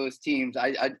on one of those teams,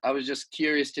 I was just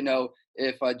curious to know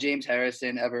if James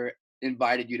Harrison ever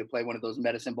invited you to play one of those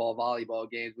medicine ball volleyball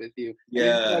games with you, and if you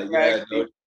Yeah, ever yeah, no, actually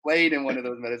played in one of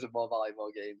those medicine ball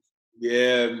volleyball games.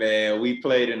 yeah, man. We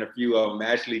played in a few of them.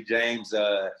 Actually, James,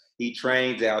 he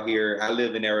trains out here. I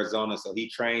live in Arizona, so he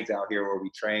trains out here where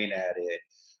we train at it,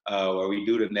 where we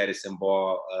do the medicine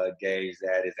ball games.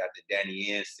 That is at the Danny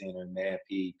Inn Center, man,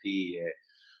 PEP.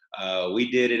 And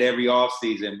we did it every off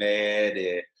season, man.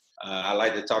 And I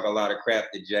like to talk a lot of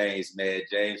crap to James, man.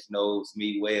 James knows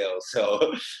me well,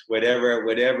 so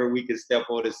whatever we can step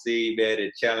on the scene, man,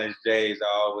 and challenge James,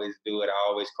 I always do it. I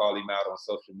always call him out on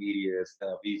social media and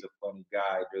stuff. He's a funny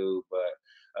guy, dude,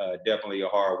 but definitely a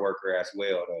hard worker as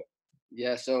well, though.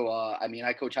 Yeah, so I mean,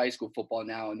 I coach high school football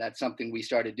now, and that's something we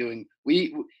started doing.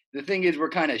 The thing is, we're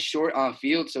kind of short on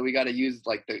field, so we got to use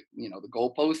like the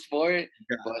goalpost for it.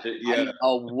 But Gotcha. I Yeah, mean,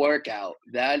 a workout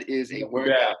that is a no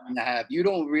workout doubt. and a half. You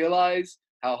don't realize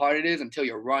how hard it is until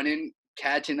you're running,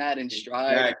 catching that in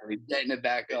stride, Exactly. getting it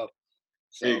back up.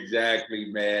 So Exactly,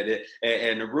 man.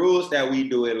 And the rules that we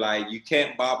do it like you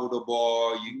can't bobble the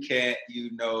ball, you mhm, can't,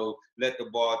 let the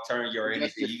ball turn you or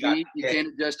adjust anything. your You got feet. You to catch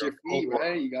can't adjust the your feet, score.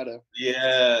 right? You gotta.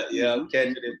 Yeah, yeah, Mhm, catch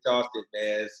it mhm. and toss it,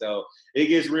 man. So it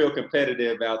gets real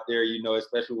competitive out there,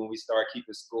 especially when we start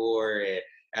keeping score and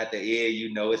at the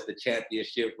end, it's the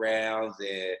championship rounds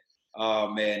and oh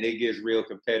man, it gets real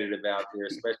competitive out there,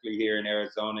 especially here in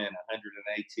Arizona in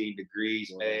 118 degrees,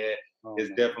 So, man. oh It's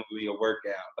man. definitely a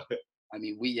workout. I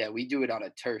mean, we do it on a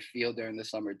turf field during the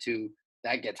summer too.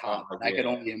 That gets Oh hot. I could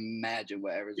yeah. only imagine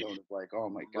what Arizona's like. Oh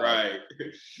my god. Right.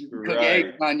 You can cook eggs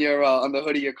Right. on your on the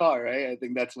hood of your car, right? I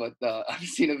think that's what I've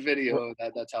seen a video What of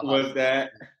that. That's how hot. was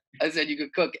that? I said you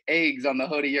could cook eggs on the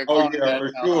hood of your Oh car. yeah, That's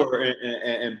for how hot sure.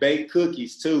 And baked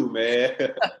cookies too, man.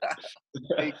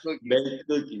 baked cookies. Baked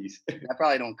cookies. I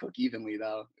probably don't cook evenly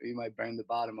though. You might burn the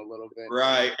bottom a little bit.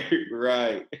 Right,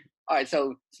 right. All right.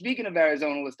 So speaking of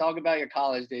Arizona, let's talk about your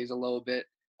college days a little bit.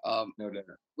 Um, No doubt.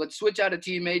 let's switch out of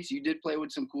teammates. You did play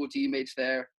with some cool teammates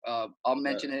there. I'll Right,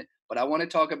 mention it, but I want to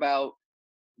talk about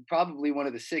probably one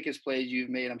of the sickest plays you've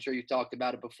made. I'm sure you've talked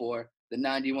about it before. The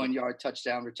 91-yard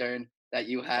touchdown return that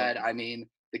you right, had. I mean,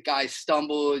 the guy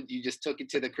stumbled. You just took it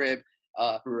to the crib.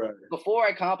 Uh, right. Before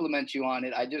I compliment you on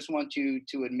it, I just want you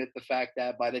to admit the fact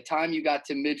that by the time you got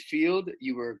to midfield,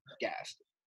 you were gassed.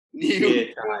 Dead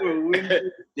You were tired.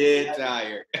 winded Dead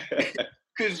tired.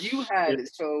 because you had.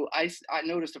 So I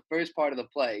noticed the first part of the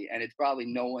play, and it's probably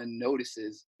no one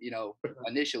notices,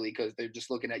 initially because they're just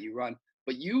looking at you run.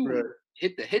 But you Right.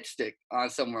 hit the hit stick on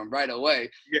someone right away.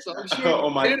 Yeah. So I'm sure you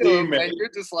On my hit him, teammate. and you're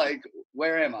just like,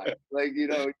 where am I? Like, you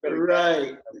know,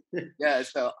 Right. yeah.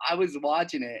 So I was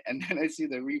watching it, and then I see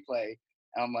the replay.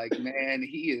 And I'm like, man,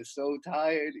 he is so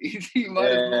tired. He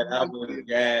might as well Man, I not was sleep.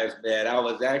 gassed, man. I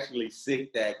was actually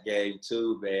sick that game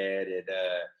too, man. And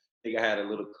I think I had a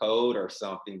little cold or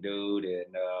something, dude. And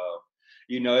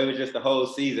it was just the whole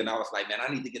season. I was like, man,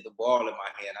 I need to get the ball in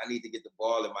my hand. I need to get the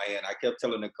ball in my hand. I kept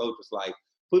telling the coaches, like,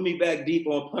 put me back deep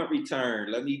on punt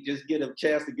return. Let me just get a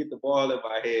chance to get the ball in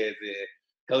my hands. And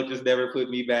coaches never put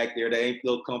me back there. They ain't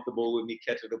feel comfortable with me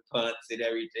catching the punts and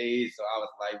everything. So I was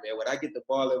like, man, when I get the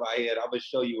ball in my hand, I'm gonna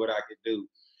show you what I can do.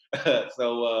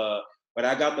 But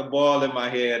I got the ball in my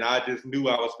hand. I just knew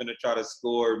I was gonna try to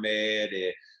score, man.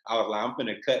 And I was like, I'm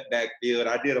gonna cut backfield.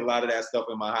 I did a lot of that stuff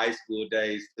in my high school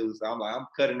days too. So I'm like, I'm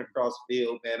cutting across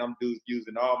field, man. I'm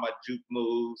using all my juke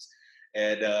moves.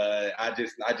 And I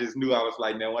just knew I was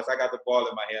like, man, once I got the ball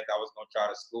in my hands, I was gonna try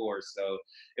to score. So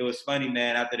it was funny,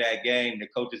 man. After that game, the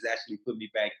coaches actually put me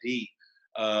back deep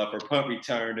for punt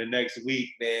return the next week,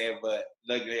 man. But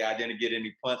luckily, I didn't get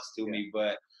any punts to me.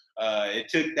 But it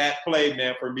took that play,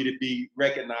 man, for me to be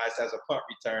recognized as a punt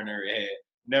returner, and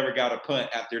never got a punt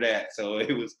after that. So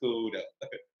it was cool though.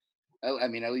 I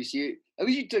mean, at least you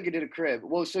took it to the crib.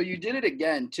 Well, so you did it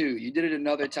again too. You did it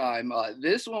another time.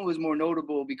 This one was more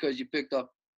notable because you picked off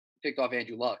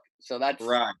Andrew Luck. So that's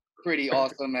Right. pretty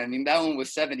awesome. I mean, that one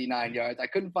was 79 yards. I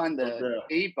couldn't find No the doubt.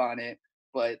 tape on it,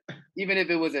 but even if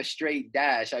it was a straight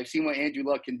dash, I've seen what Andrew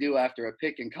Luck can do after a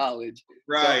pick in college.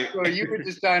 Right. So you were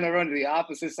just trying to run to the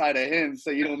opposite side of him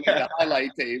so you don't make the highlight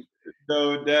tape.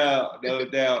 No doubt, no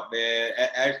doubt, man.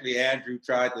 Actually, Andrew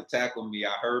tried to tackle me.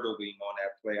 I hurdled him on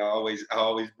that play. I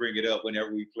always bring it up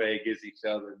whenever we play against each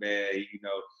other, man.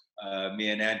 Me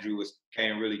and Andrew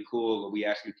came really cool. We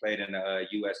actually played in a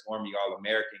U.S. Army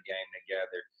All-American game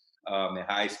together in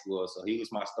high school. So he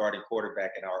was my starting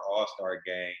quarterback in our All-Star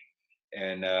game,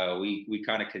 and we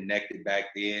kind of connected back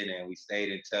then, and we stayed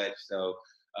in touch. So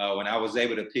when I was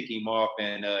able to pick him off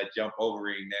and jump over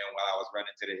him, then while I was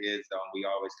running to the hit zone, we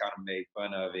always kind of made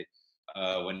fun of it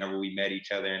whenever we met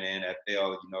each other in the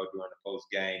NFL, during the post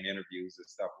game interviews and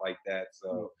stuff like that.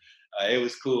 So it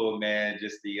was cool, man,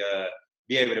 just the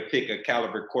be able to pick a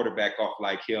caliber quarterback off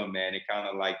like him, man. It kind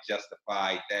of like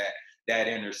justified that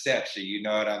interception, you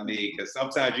know what I mean? Because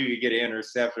sometimes you can get an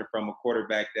interception from a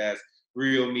quarterback that's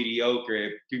real mediocre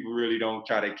if people really don't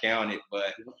try to count it.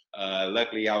 But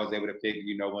luckily, I was able to pick,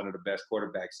 one of the best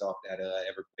quarterbacks off that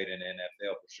ever played in the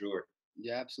NFL for sure.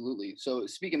 Yeah, absolutely. So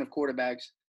speaking of quarterbacks,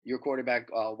 your quarterback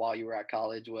while you were at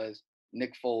college was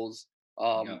Nick Foles.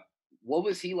 Yeah. What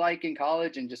was he like in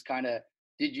college? And just kind of,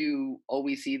 did you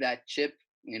always see that chip?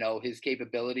 His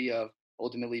capability of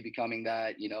ultimately becoming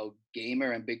that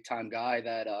gamer and big time guy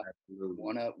that Absolutely.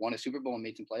 won a Super Bowl and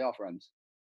made some playoff runs.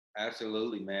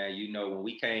 Absolutely, man. When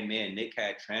we came in, Nick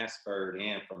had transferred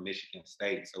in from Michigan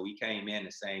State, so we came in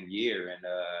the same year, and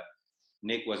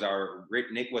Nick was our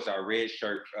red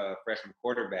shirt freshman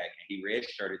quarterback, and he red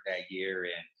shirted that year.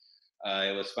 And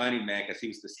it was funny, man, because he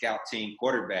was the scout team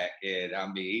quarterback, and I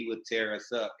mean, he would tear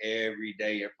us up every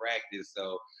day at practice.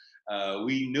 So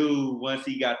we knew once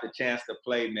he got the chance to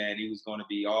play, man, he was going to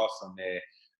be awesome, man.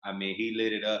 I mean, he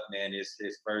lit it up, man. His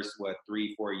first 3-4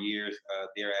 years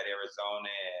there at Arizona,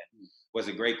 and was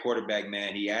a great quarterback,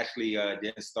 man. He actually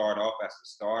didn't start off as a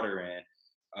starter, and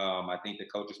I think the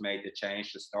coaches made the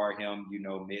change to start him,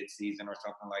 mid-season or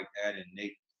something like that. And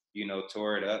Nick,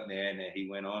 tore it up, man, and he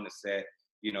went on to set,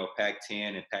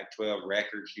 Pac-10 and Pac-12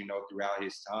 records, throughout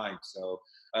his time. So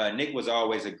Nick was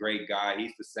always a great guy.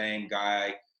 He's the same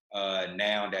guy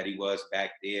now that he was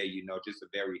back there. Just a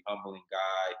very humbling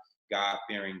guy,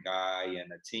 God-fearing guy,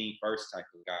 and a team first type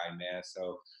of guy, man.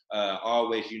 So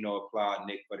always, applaud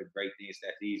Nick for the great things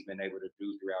that he's been able to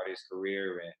do throughout his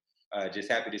career, and just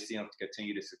happy to see him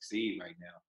continue to succeed right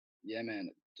now. Yeah, man.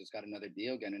 Just got another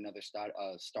deal, getting another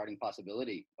starting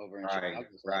possibility over in Right, Chicago. So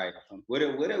that's right. awesome.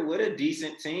 What a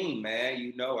decent team,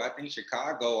 man. I think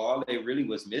Chicago, all they really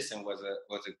was missing was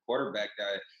a quarterback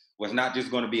that was not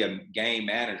just going to be a game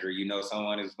manager.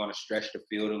 Someone who's going to stretch the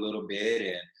field a little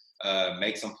bit and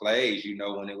make some plays.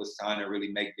 When it was time to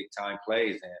really make big time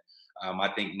plays, and I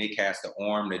think Nick has the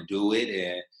arm to do it,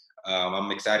 and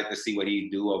I'm excited to see what he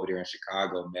do over there in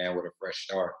Chicago, man, with a fresh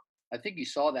start. I think you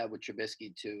saw that with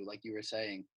Trubisky too, like you were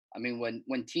saying. I mean,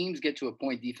 when teams get to a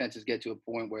point, defenses get to a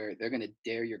point where they're going to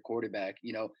dare your quarterback.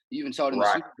 You even saw it in the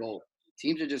Right, Super Bowl.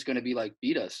 Teams are just going to be like,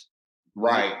 beat us.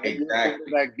 right, Let your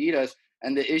exactly. quarterback beat us.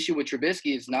 And the issue with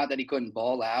Trubisky is not that he couldn't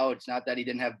ball out. It's not that he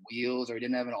didn't have wheels or he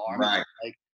didn't have an arm. It's Right. just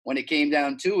like when it came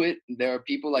down to it, there are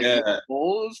people like Nick Yeah,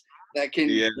 Foles that can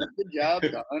yeah, get the job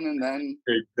done. And then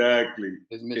exactly.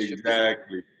 there's Mitch Trubisky.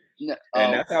 Exactly. No,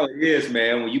 And that's how it is,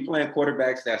 man. When you playing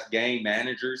quarterbacks, that's game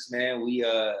managers, man. We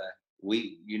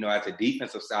at the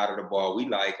defensive side of the ball, we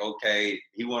like, okay,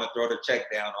 he want to throw the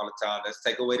check down all the time. Let's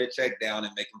take away the check down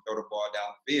and make him throw the ball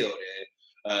down the field.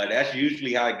 And that's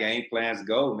usually how game plans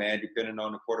go, man, depending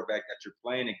on the quarterback that you're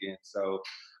playing against. So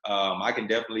I can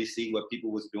definitely see what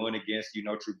people was doing against,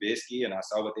 Trubisky, and I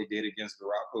saw what they did against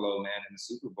Garoppolo, man, in the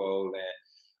Super Bowl.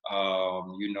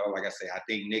 And like I say, I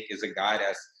think Nick is a guy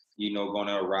that's going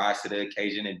to rise to the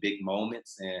occasion in big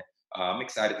moments. And I'm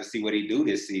excited to see what he do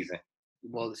this season.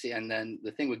 Well, see, and then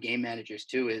the thing with game managers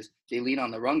too is they lean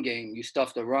on the run game. You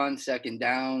stuff the run, second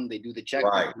down, they do the check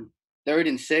Right. down. 3rd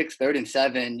and 6, 3rd and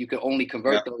 7, you could only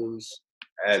convert those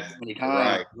As many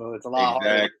times. right. So it's a lot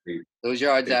harder. Those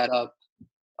yards add up.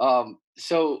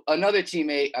 So another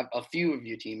teammate, a few of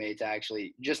your teammates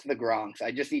actually, just the Gronks.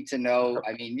 I just need to know.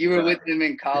 I mean, you were with them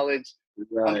in college.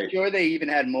 Right. I'm sure they even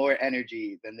had more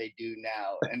energy than they do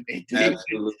now, and they did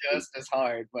it just as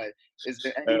hard. But is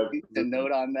there anything to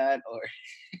note on that, or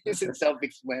is it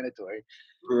self-explanatory?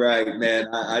 Right, man.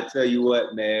 I tell you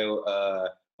what, man.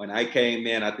 When I came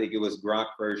in, I think it was Gronk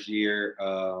first year.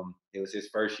 It was his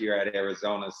first year at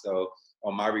Arizona. So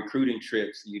on my recruiting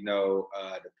trips, the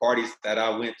parties that I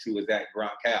went to was at Gronk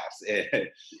house.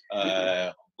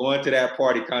 And going to that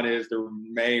party kind of is the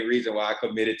main reason why I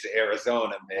committed to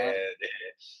Arizona, man.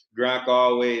 Gronk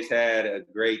always had a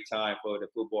great time for the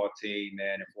football team,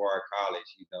 man, and for our college,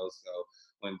 So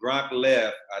when Gronk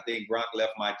left, I think Gronk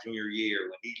left my junior year.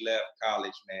 When he left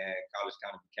college, man, college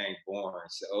kind of became boring.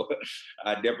 So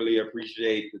I definitely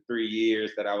appreciate the 3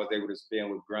 years that I was able to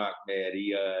spend with Gronk, man.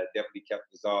 He definitely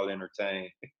kept us all entertained.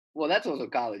 Well, that's also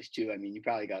college too. I mean, you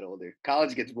probably got older.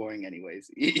 College gets boring anyways,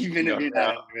 even if you're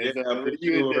not. For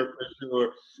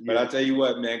sure. But I tell you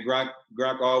what, man,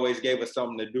 Gronk always gave us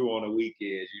something to do on the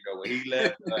weekends. When he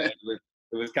left,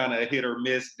 it was kind of a hit or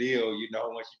miss deal,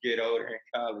 once you get older in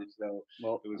college. So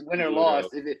well, it was win or cool, loss.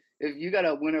 If you got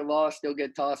a win or loss, still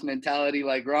get tossed mentality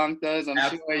like Gronk does, I'm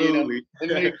sure it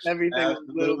makes everything a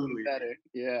little bit better.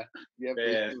 Yeah.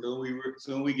 Yeah.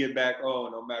 Soon we get back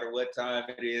on, no matter what time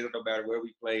it is, no matter where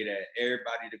we played at.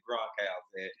 Everybody to Gronk house.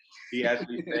 And he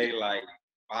actually stayed like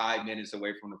 5 minutes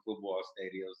away from the football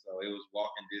stadium, so it was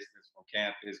walking distance from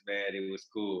campus, man. It was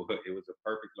cool. It was a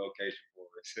perfect location for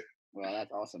us. Well,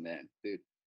 that's awesome, man, dude.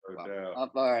 Wow.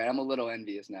 All right, I'm a little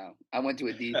envious now. I went to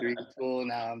a D3 school.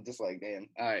 Now I'm just like, damn.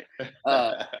 All right,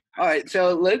 all right.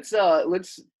 So let's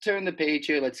turn the page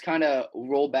here. Let's kind of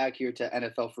roll back here to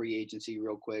NFL free agency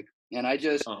real quick. And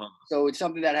so it's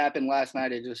something that happened last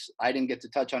night. I didn't get to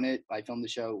touch on it. I filmed the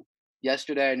show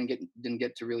yesterday. I didn't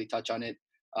get to really touch on it.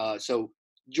 So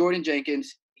Jordan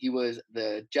Jenkins, he was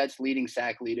the Jets' leading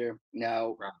sack leader.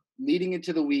 Now, leading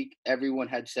into the week, everyone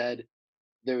had said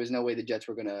there was no way the Jets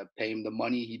were going to pay him the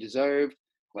money he deserved.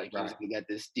 Like, he was going to get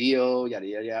this deal, yada,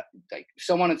 yada, yada, like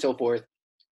so on and so forth.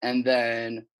 And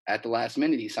then at the last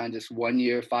minute, he signed this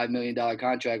 1-year, $5 million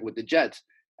contract with the Jets.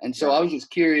 And so I was just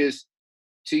curious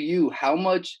to you, how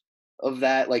much of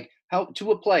that, like,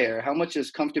 to a player, how much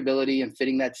is comfortability and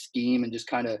fitting that scheme and just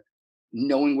kind of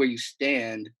knowing where you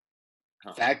stand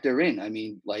factor in? I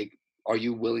mean, like, are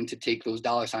you willing to take those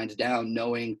dollar signs down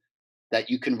knowing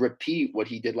that you can repeat what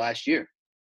he did last year?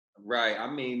 Right. I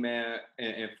mean, man,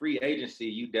 in free agency,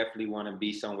 you definitely want to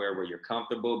be somewhere where you're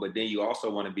comfortable, but then you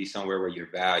also want to be somewhere where you're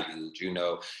valued.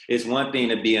 It's one thing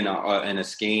to be in a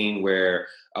scheme where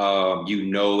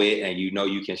it and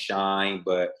you can shine,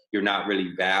 but you're not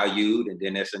really valued. And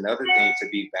then it's another thing to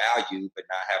be valued but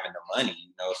not having the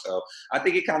money. So I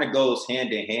think it kind of goes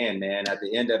hand in hand, man. At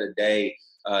the end of the day,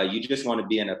 you just want to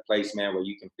be in a place, man, where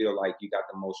you can feel like you got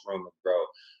the most room to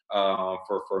grow.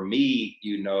 For me,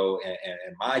 in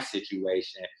my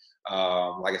situation,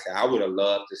 like I said, I would have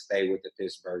loved to stay with the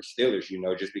Pittsburgh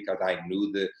Steelers, just because I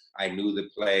knew the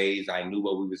plays, I knew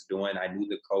what we was doing, I knew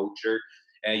the culture.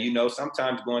 And,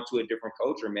 sometimes going to a different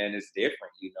culture, man, is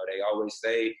different. They always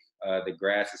say the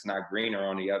grass is not greener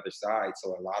on the other side.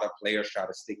 So a lot of players try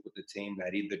to stick with the team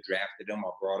that either drafted them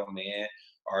or brought them in,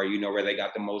 or, where they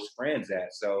got the most friends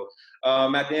at. So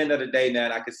at the end of the day,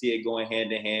 man, I could see it going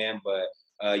hand in hand, but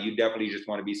you definitely just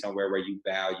want to be somewhere where you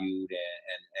valued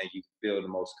and you feel the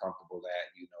most comfortable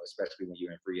at, especially when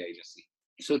you're in free agency.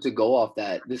 So to go off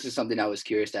that, this is something I was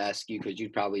curious to ask you because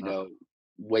you'd probably know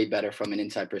way better from an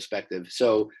inside perspective.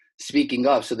 So speaking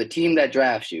of, so the team that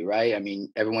drafts you, right? I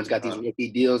mean, everyone's got these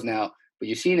rookie deals now, but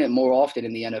you're seeing it more often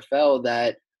in the NFL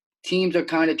that teams are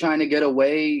kind of trying to get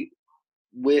away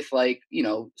with, like,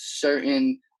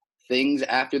 certain things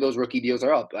after those rookie deals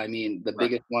are up. I mean, the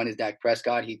biggest one is Dak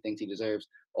Prescott. He thinks he deserves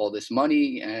all this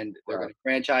money and they're going to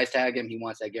franchise tag him. He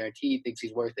wants that guarantee. He thinks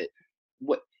he's worth it.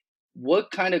 What what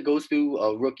kind of goes through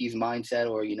a rookie's mindset,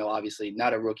 or obviously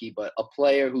not a rookie, but a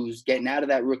player who's getting out of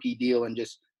that rookie deal and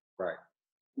just Right.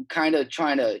 kind of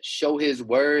trying to show his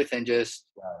worth and just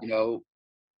Right.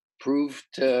 prove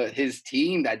to his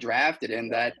team that drafted him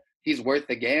that he's worth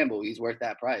the gamble, he's worth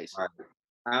that price. Right.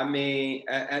 I mean,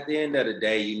 at the end of the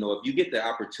day, if you get the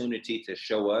opportunity to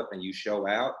show up and you show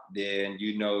out, then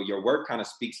your work kind of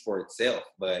speaks for itself.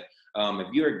 But if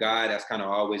you're a guy that's kind of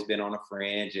always been on a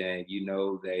fringe, and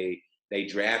they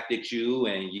drafted you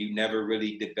and you never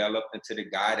really developed into the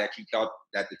guy that you thought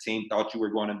that the team thought you were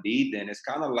going to be, then it's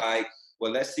kind of like,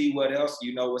 well, let's see what else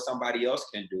what somebody else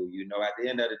can do. At the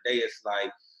end of the day, it's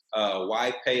like,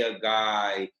 why pay a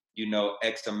guy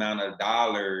X amount of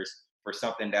dollars for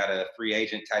something that a free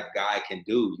agent type guy can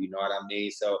do? You know what I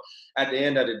mean? So at the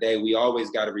end of the day, we always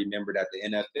got to remember that the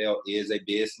NFL is a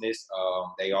business.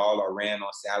 They all are ran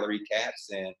on salary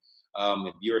caps, and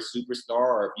if you're a superstar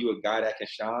or if you're a guy that can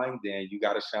shine, then you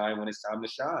got to shine when it's time to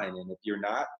shine. And if you're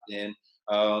not, then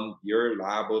you're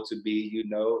liable to be,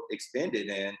 extended,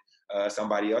 and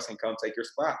somebody else can come take your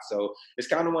spot. So it's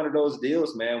kind of one of those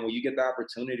deals, man. When you get the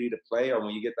opportunity to play, or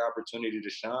when you get the opportunity to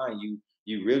shine,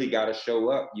 you really got to show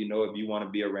up, if you want to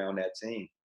be around that team.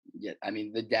 Yeah, I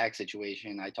mean, the Dak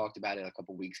situation, I talked about it a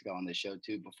couple weeks ago on the show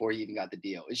too, before he even got the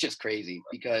deal. It's just crazy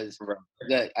because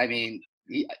Right.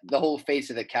 the whole face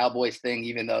of the Cowboys thing,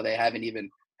 even though they haven't even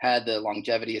had the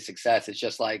longevity of success, it's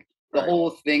just like the Right. whole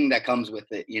thing that comes with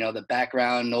it, the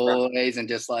background Right. noise, and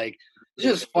just like, it's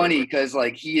just funny because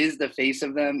like he is the face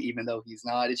of them, even though he's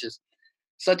not. It's just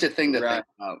such a thing to Right. think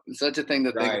about. Such a thing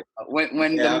to think Right. about.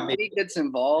 When the Yeah, I mean, money gets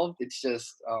involved, it's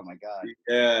just, oh my God.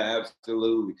 yeah,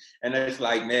 absolutely. And it's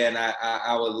like, man,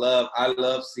 I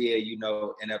love seeing,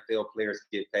 NFL players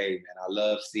get paid, man. I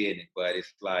love seeing it, but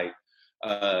it's like,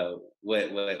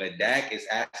 what Dak is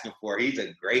asking for, he's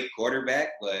a great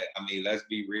quarterback, but I mean, let's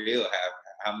be real.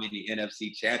 How many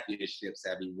NFC championships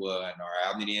have he won, or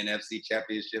how many NFC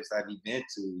championships have he been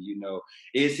to?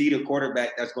 Is he the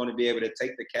quarterback that's going to be able to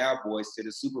take the Cowboys to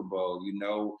the Super Bowl?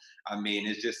 I mean,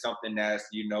 it's just something that's,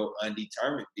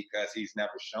 undetermined because he's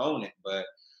never shown it. But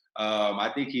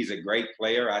I think he's a great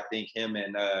player. I think him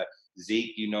and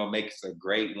Zeke, makes a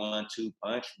great 1-2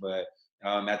 punch. But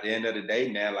at the end of the day,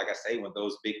 man, like I say, when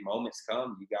those big moments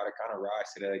come, you got to kind of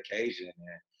rise to the occasion.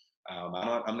 And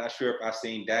I'm not sure if I've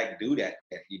seen Dak do that,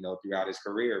 throughout his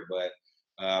career. But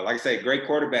like I say, great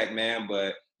quarterback, man.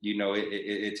 But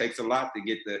it takes a lot to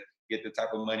get the type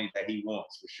of money that he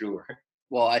wants, for sure.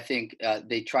 Well, I think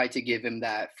they tried to give him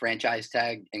that franchise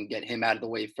tag and get him out of the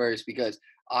way first, because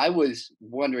I was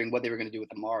wondering what they were going to do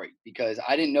with Amari, because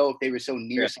I didn't know if they were so Yeah,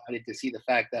 nearsighted to see the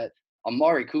fact that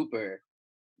Amari Cooper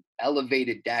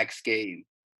elevated Dak's game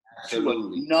to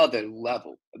absolutely, another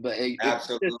level. But if you just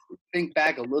absolutely, think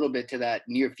back a little bit to that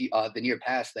the near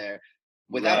past there,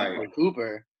 without right. Amari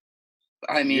Cooper,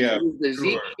 I mean, Yeah, it was the for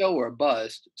Zeke sure, show or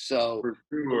bust. So for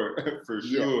sure, for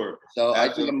yeah, sure, so I think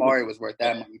absolutely. Amari was worth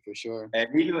that money for sure.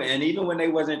 And even when they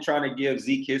wasn't trying to give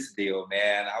Zeke his deal,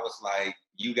 man, I was like,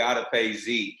 you gotta pay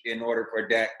Zeke in order for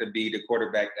Dak to be the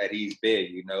quarterback that he's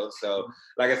been. So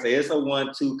like I say, it's a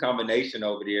 1-2 combination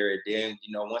over there. And then,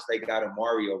 once they got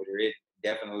Amari over there, it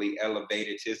definitely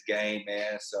elevated his game,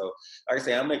 man. So like I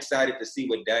say, I'm excited to see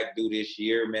what Dak do this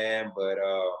year, man. But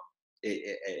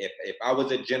if I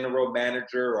was a general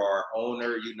manager or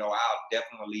owner, I'll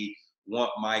definitely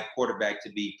want my quarterback to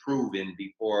be proven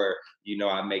before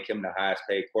I make him the highest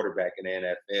paid quarterback in the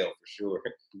NFL, for sure.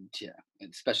 Yeah,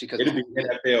 especially because It'll be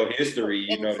NFL history,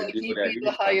 and it's to like do he'd that. be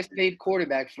the highest paid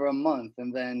quarterback for a month,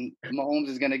 and then Mahomes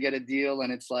is gonna get a deal,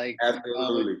 and it's like,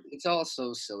 Absolutely. it's all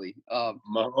so silly.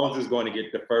 Mahomes is going to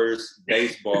get the first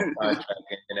baseball contract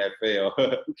in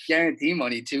NFL. Guarantee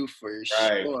money too, for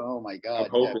Right. sure. Oh my I'm God,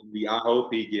 yeah, hoping I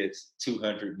hope he gets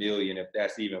 200 million, if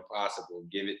that's even possible.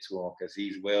 Give it to him because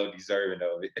he's well deserving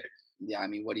of it. yeah. I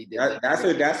mean, what he did, That's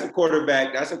a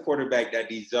quarterback. That's a quarterback that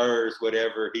deserves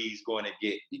whatever he's going to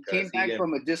get he because came he back didn't.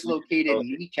 from a dislocated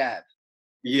kneecap,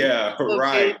 Yeah, dislocated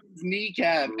right. his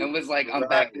kneecap, and was like, "I'm Right.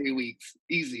 back 3 weeks,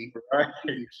 easy." Right.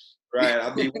 Right.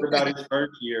 I mean, what about his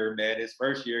first year, man? His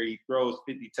first year, he throws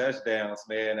 50 touchdowns,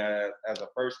 man, as a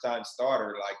first-time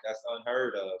starter. Like, that's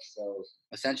unheard of. So,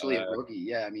 Essentially a uh, rookie.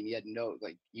 Yeah, I mean, he had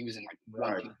he was in like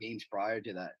one, right, 2 games prior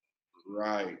to that.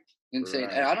 right, Insane.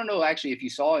 And right. I don't know actually if you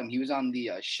saw him. He was on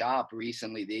the Shop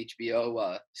recently, the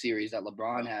HBO series that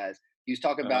LeBron has. He was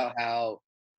talking Uh, about how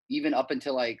even up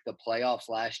until like the playoffs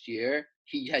last year,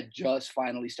 he had just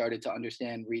finally started to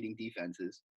understand reading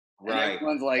defenses. And right.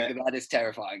 everyone's like, that is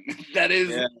terrifying. that is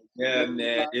Yeah, yeah,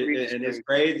 man. not And it's reassuring.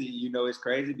 crazy. It's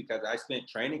crazy because I spent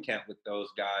training camp with those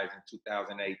guys in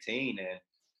 2018, and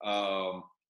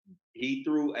he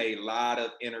threw a lot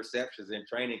of interceptions in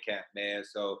training camp, man.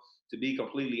 So to be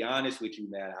completely honest with you,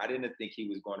 man, I didn't think he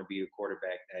was going to be the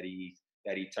quarterback that he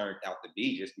turned out to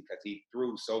be just because he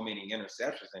threw so many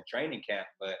interceptions in training camp.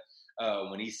 But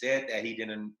when he said that he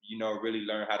didn't, really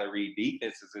learn how to read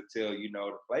defenses until,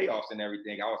 the playoffs and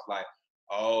everything, I was like,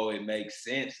 oh, it makes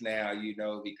sense now,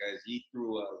 because he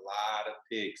threw a lot of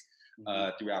picks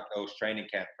throughout those training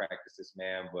camp practices,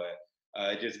 man. But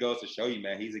it just goes to show you,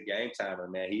 man, he's a game timer,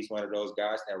 man. He's one of those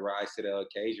guys that rise to the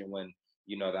occasion when,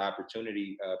 the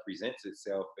opportunity presents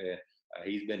itself. And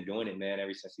he's been doing it, man,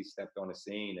 ever since he stepped on the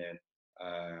scene. And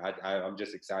I'm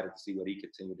just excited to see what he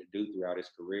continued to do throughout his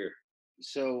career.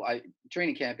 So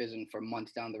training camp isn't for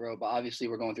months down the road, but obviously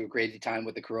we're going through a crazy time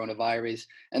with the coronavirus.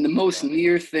 And the most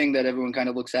near thing that everyone kind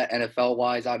of looks at NFL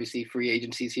wise, obviously free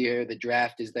agency's here, the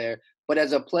draft is there. But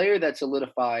as a player that's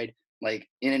solidified like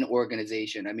in an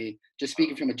organization, I mean, just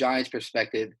speaking from a Giants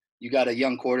perspective, you got a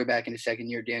young quarterback in his second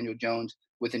year, Daniel Jones,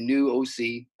 with a new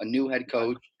OC, a new head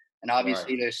coach. And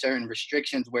obviously there's certain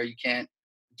restrictions where you can't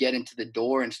get into the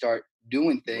door and start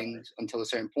doing things until a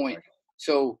certain point.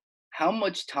 So how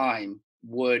much time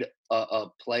would a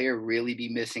player really be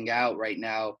missing out right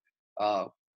now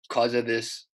because of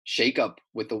this shakeup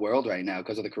with the world right now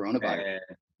because of the coronavirus?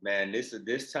 Man,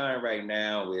 this time right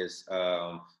now is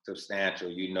substantial.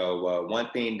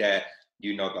 One thing that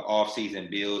the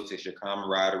offseason builds is your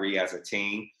camaraderie as a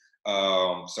team.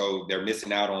 So they're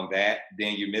missing out on that.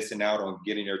 Then you're missing out on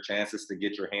getting your chances to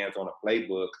get your hands on a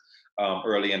playbook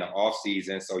early in the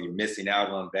offseason. So you're missing out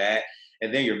on that.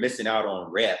 And then you're missing out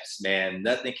on reps, man.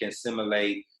 Nothing can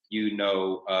simulate,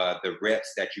 the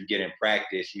reps that you get in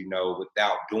practice,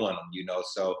 without doing them,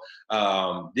 So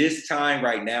this time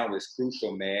right now is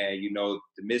crucial, man. To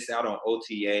miss out on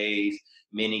OTAs,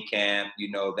 mini camp,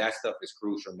 that stuff is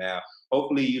crucial now.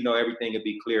 Hopefully, everything will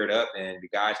be cleared up and the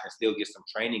guys can still get some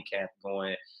training camp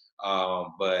going.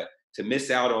 But to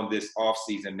miss out on this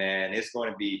offseason, man, it's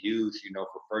going to be huge,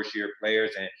 for first year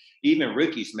players and even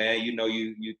rookies, man.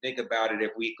 You think about it,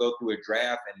 if we go through a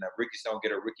draft and the rookies don't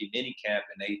get a rookie mini camp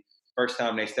and they first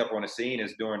time they step on the scene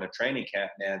is during the training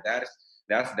camp, man, that's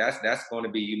going to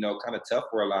be, kind of tough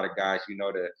for a lot of guys,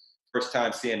 the first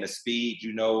time seeing the speed,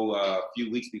 a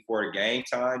few weeks before the game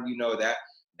time,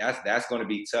 that's going to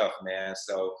be tough, man.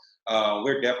 So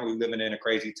we're definitely living in a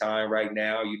crazy time right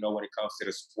now, when it comes to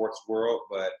the sports world,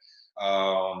 but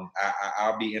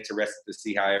I'll be interested to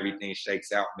see how everything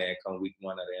shakes out, man, come week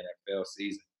 1 of the NFL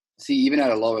season. See, even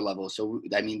at a lower level. So,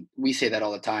 I mean, we say that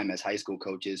all the time as high school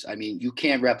coaches. I mean, you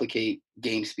can't replicate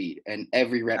game speed and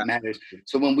every rep matters.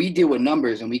 So when we deal with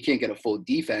numbers and we can't get a full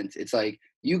defense, it's like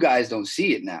you guys don't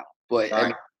see it now. But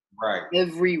right.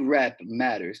 Every rep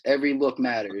matters. Every look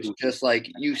matters. Just like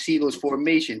you see those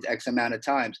formations X amount of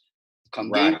times.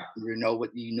 Come game, you know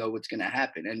what's going to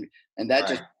happen. And that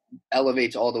just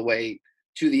elevates all the way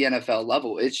to the NFL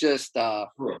level. It's just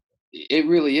it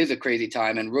really is a crazy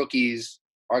time, and rookies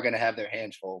are going to have their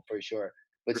hands full for sure.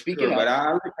 But but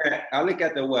I look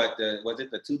at was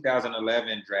it the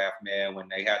 2011 draft, man, when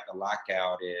they had the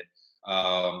lockout and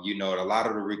a lot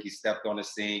of the rookies stepped on the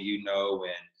scene,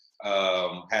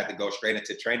 and had to go straight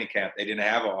into training camp. They didn't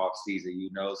have an off season,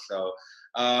 so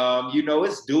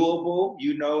it's doable,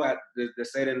 to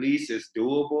say the least, it's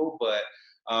doable, but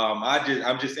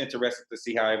I'm just interested to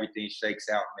see how everything shakes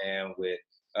out, man, with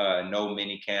no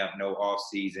mini camp, no off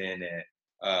season, and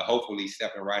hopefully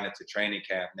stepping right into training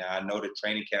camp. Now, I know the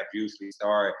training camp usually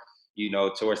start,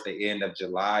 towards the end of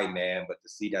July, man, but to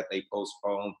see that they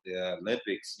postponed the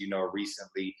Olympics,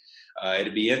 recently,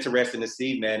 it'd be interesting to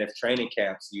see, man, if training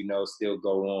camps, still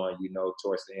go on,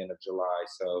 towards the end of July.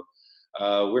 So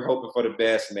we're hoping for the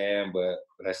best, man, but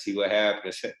let's see what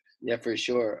happens. Yeah, for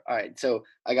sure. All right. So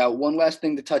I got one last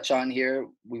thing to touch on here.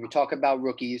 We were talking about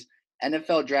rookies,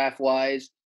 NFL draft wise.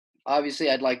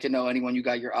 Obviously, I'd like to know anyone you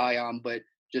got your eye on, but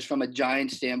just from a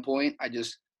Giants standpoint, I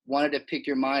just wanted to pick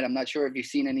your mind. I'm not sure if you've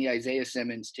seen any Isaiah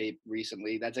Simmons tape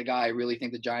recently. That's a guy I really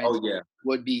think the Giants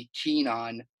would be keen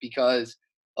on because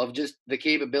of just the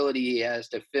capability he has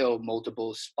to fill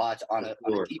multiple spots on a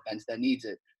defense that needs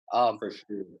it. For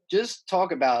sure. Just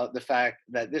talk about the fact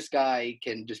that this guy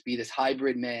can just be this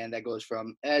hybrid man that goes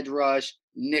from edge rush,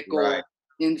 nickel,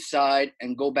 inside,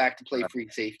 and go back to play free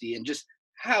safety, and just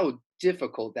how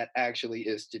difficult that actually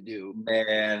is to do.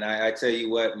 Man, I tell you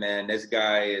what, man, this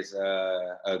guy is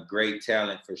a great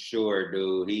talent for sure,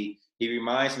 dude. He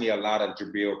reminds me a lot of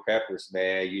Jabril Peppers,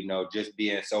 man, just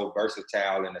being so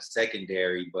versatile in the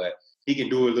secondary, but he can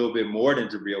do a little bit more than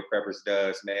Jabril Peppers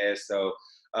does, man. So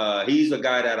he's a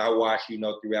guy that I watched,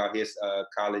 throughout his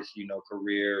college,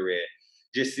 career. And,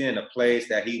 just seeing the plays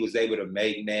that he was able to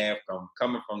make, man, from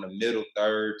coming from the middle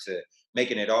third to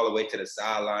making it all the way to the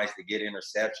sidelines to get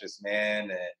interceptions,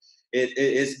 man. And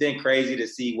it's been crazy to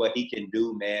see what he can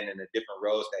do, man, in the different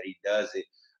roles that he does it.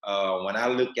 When I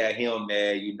look at him,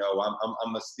 man,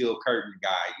 I'm a steel curtain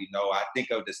guy. I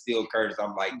think of the steel curtains.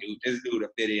 I'm like, dude, this dude will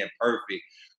fit in perfect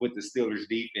with the Steelers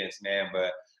defense, man.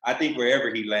 But I think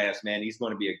wherever he lands, man, he's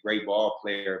going to be a great ball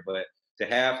player. But to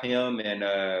have him and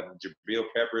Jabril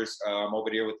Peppers over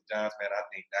there with the Giants, man, I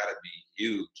think that'd be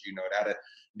huge. That'd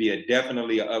be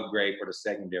definitely an upgrade for the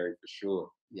secondary for sure.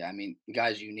 Yeah, I mean, the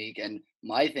guy's unique. And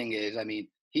my thing is, I mean,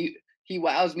 he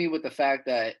wows me with the fact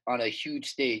that on a huge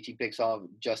stage, he picks off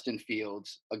Justin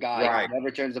Fields, a guy Right, who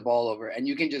never turns the ball over. And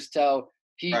you can just tell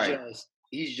right.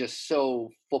 he's just so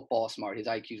football smart. His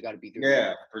IQ's got to be through the roof.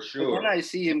 Yeah, for But then sure. I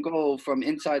see him go from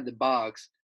inside the box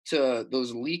to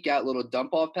those leak out little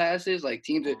dump off passes. Like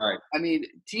Right,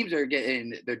 teams are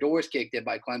getting their doors kicked in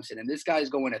by Clemson, and this guy's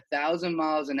going 1,000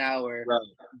 miles an hour, right,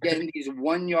 getting these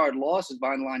 1 yard losses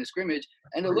behind the line of scrimmage,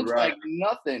 and it looks right, like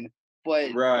nothing.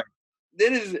 But right.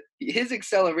 that is his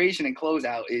acceleration and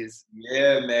closeout is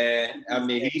Yeah, man. I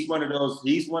mean, insane. he's one of those.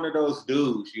 He's one of those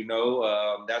dudes.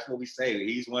 That's what we say.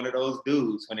 He's one of those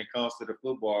dudes when it comes to the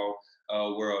football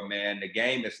world, man. The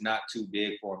game is not too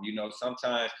big for him.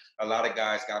 Sometimes a lot of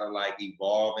guys gotta like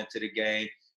evolve into the game.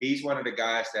 He's one of the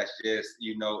guys that's just,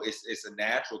 it's a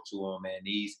natural to him, and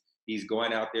he's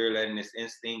going out there letting his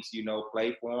instincts,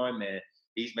 play for him, and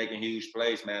he's making huge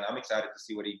plays, man. I'm excited to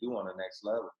see what he do on the next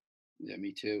level. Yeah,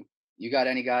 me too. You got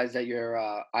any guys that you're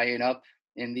eyeing up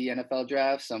in the NFL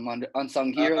draft? Some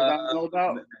unsung heroes I don't know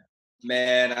about?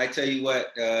 Man, I tell you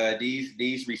what,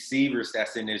 these receivers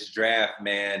that's in this draft,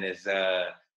 man, is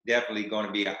definitely going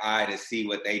to be an eye to see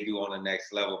what they do on the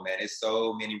next level, man. There's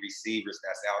so many receivers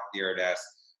that's out there that's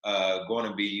going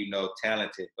to be,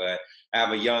 talented. But I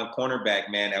have a young cornerback,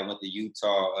 man, that went to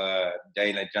Utah,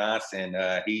 Jalen Johnson.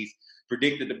 He's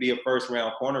predicted to be a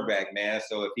first-round cornerback, man.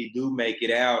 So if he do make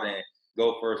it out and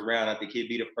go first round, I think he'd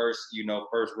be the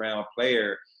first-round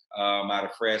player out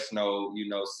of Fresno,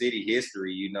 city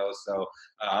history. So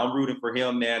I'm rooting for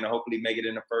him, man, to hopefully make it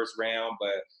in the first round.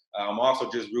 But I'm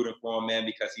also just rooting for him, man,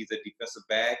 because he's a defensive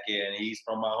back and he's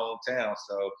from my hometown.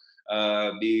 So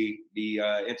be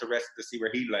interested to see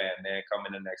where he land, man, come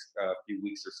in the next few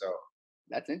weeks or so.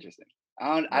 That's interesting.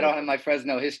 I Yeah, don't have my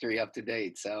Fresno history up to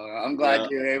date, so I'm glad yeah,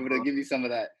 you're able to give me some of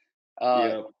that.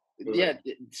 Uh, yeah,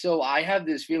 yeah, so I have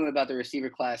this feeling about the receiver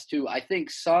class too. I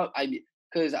think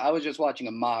because I was just watching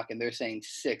a mock and they're saying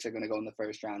 6 are going to go in the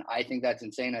first round. I think that's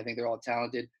insane. I think they're all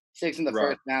talented. 6 in the right,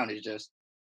 first round is just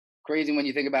crazy when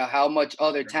you think about how much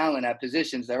other talent at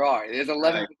positions there are. There's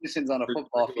 11 right, positions on a for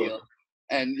football sure, field,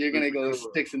 and you're for going to go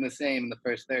sure, 6 in the same in the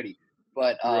first 30.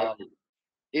 But right,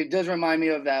 it does remind me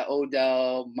of that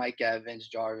Odell, Mike Evans,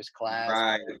 Jarvis class.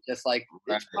 right, Just like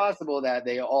right, it's possible that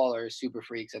they all are super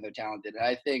freaks and they're talented. And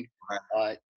I think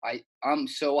right. uh, I'm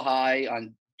so high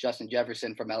on Justin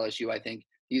Jefferson from LSU. I think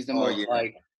he's the Oh most yeah,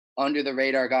 like under the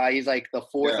radar guy. He's like the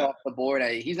fourth yeah, off the board.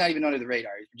 He's not even under the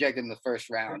radar. He's projected in the first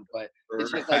round. But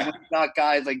it's just like right, when you got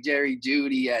guys like Jerry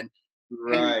Judy and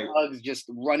Henry right, Ruggs just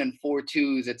running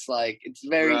 4.2s. It's like it's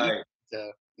very easy right.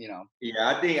 to. Yeah,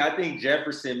 I think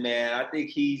Jefferson, man, I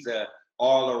think he's a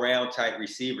all around type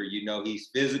receiver. He's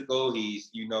physical.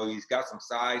 He's got some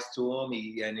size to him.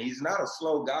 And he's not a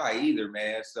slow guy either,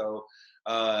 man. So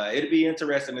it'd be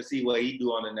interesting to see what he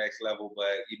do on the next level. But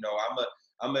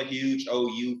I'm a huge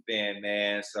OU fan,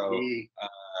 man. So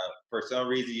for some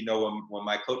reason, when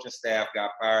my coaching staff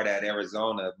got fired at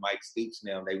Arizona, Mike Stoops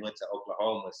and them, they went to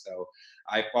Oklahoma. So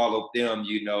I followed them,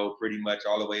 pretty much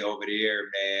all the way over there,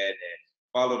 man. And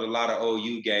followed a lot of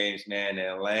OU games, man.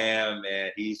 And Lamb,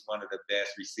 man, he's one of the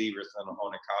best receivers on the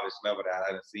college level that I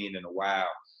haven't seen in a while.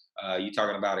 You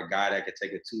talking about a guy that could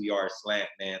take a 2-yard slant,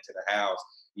 man, to the house,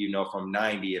 from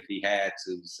 90 if he had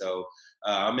to. So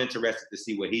I'm interested to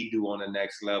see what he do on the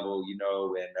next level,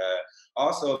 and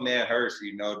also, man, Hurst,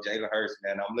 Jalen Hurst,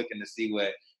 man, I'm looking to see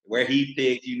where he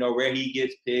picked, where he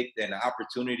gets picked and the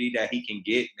opportunity that he can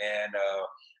get, man.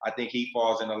 I think he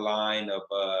falls in the line of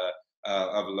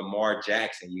Lamar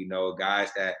Jackson,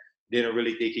 guys that didn't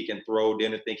really think he can throw,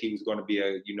 didn't think he was going to be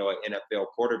an NFL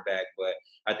quarterback, but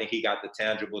I think he got the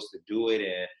tangibles to do it,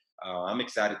 and I'm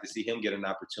excited to see him get an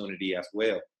opportunity as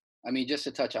well. I mean, just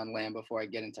to touch on Lamb before I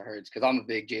get into Hurts, because I'm a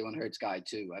big Jalen Hurts guy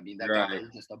too. I mean, that guy Right. is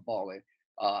just a baller.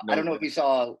 I No don't know if doubt. you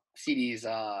saw CD's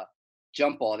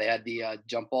jump ball. They had the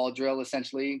jump ball drill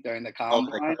essentially during the Oh,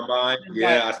 the combine. combine? This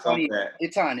guy, Yeah, I I saw mean, that.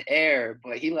 it's on air,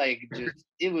 but he like just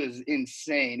it was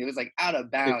insane. It was like out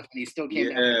of bounds, and he still came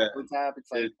down with Yeah, a toe tap.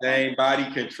 It's like, the same body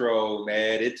control,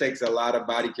 man. It takes a lot of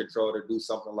body control to do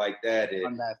something like that, and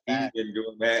on that he's fat. been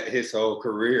doing that his whole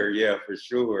career. Yeah, for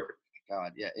sure.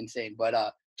 God, yeah, insane. But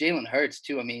Jalen Hurts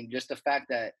too. I mean, just the fact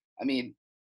that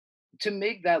to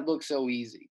make that look so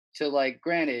easy. To like,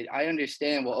 granted, I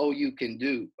understand what OU can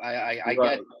do. I get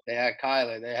Right, it. They had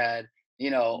Kyler, they had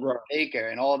right, Baker,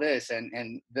 and all this,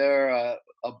 and they're a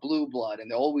blue blood,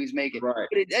 and they always make it. right.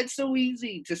 But that's so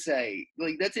easy to say.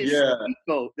 Like that's his Yeah,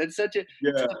 scapegoat. That's such a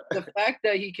yeah, the fact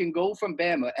that he can go from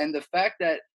Bama, and the fact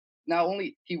that not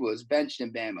only he was benched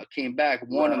in Bama, came back,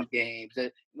 won right, them games.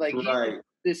 That like he's right,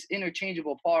 this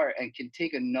interchangeable part and can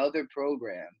take another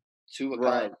program to a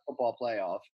college right. football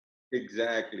playoff.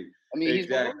 Exactly. I mean, he's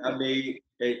all Exactly. over I the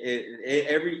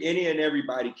place. mean, any and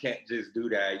everybody can't just do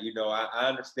that. I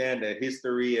understand the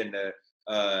history and the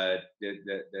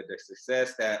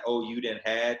success that OU didn't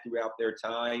had throughout their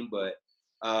time, but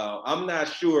I'm not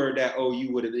sure that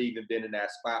OU would have even been in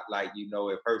that spotlight.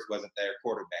 If Hurst wasn't their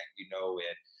quarterback. And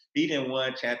he didn't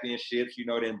won championships.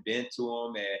 Didn't been to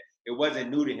him, and it wasn't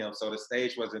new to him, so the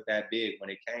stage wasn't that big when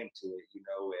it came to it. And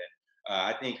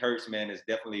I think Hurst, man, is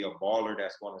definitely a baller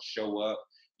that's going to show up.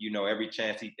 Every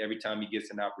time he gets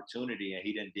an opportunity, and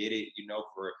he done did it.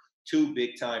 For two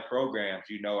big time programs.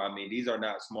 I mean, these are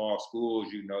not small schools.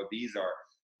 These are,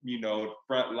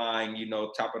 front line.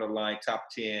 Top of the line, top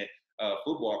 10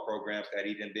 football programs that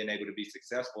he done been able to be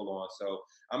successful on. So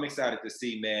I'm excited to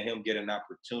see, man, him get an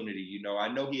opportunity. I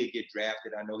know he'll get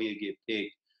drafted. I know he'll get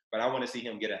picked, but I want to see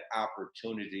him get an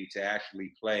opportunity to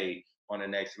actually play on the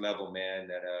next level, man.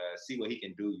 That see what he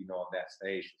can do, on that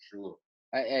stage for sure.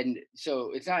 And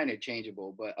so it's not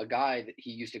interchangeable, but a guy that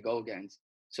he used to go against.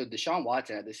 So Deshaun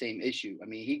Watson had the same issue. I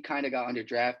mean, he kind of got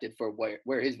underdrafted for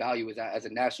where his value was at as a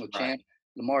national Right, champ.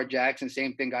 Lamar Jackson,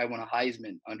 same thing. Guy won a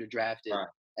Heisman, underdrafted. right,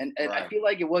 And I right, feel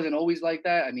like it wasn't always like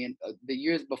that. I mean, the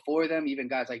years before them, even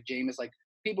guys like Jameis, like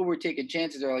people were taking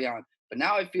chances early on. But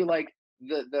now I feel like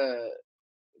the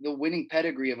winning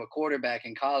pedigree of a quarterback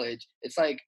in college,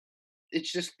 it's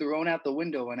just thrown out the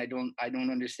window, and I don't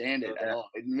understand it at yeah. all.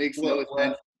 It makes no Well,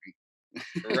 sense.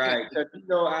 right, because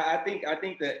I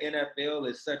think the NFL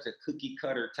is such a cookie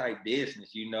cutter type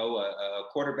business. A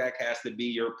quarterback has to be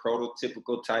your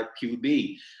prototypical type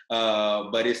QB.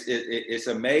 But it's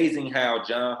amazing how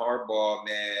John Harbaugh,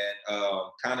 man,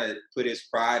 kind of put his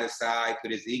pride aside,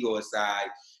 put his ego aside,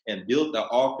 and built the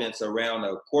offense around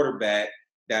a quarterback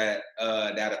that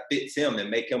fits him and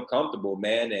make him comfortable,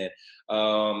 man. And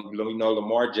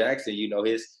Lamar Jackson,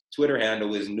 his Twitter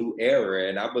handle is New Era,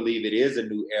 and I believe it is a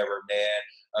new era,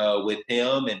 man, with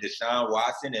him and Deshaun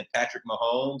Watson and Patrick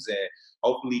Mahomes and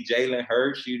hopefully Jalen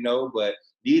Hurts, but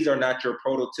these are not your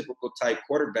prototypical type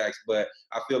quarterbacks, but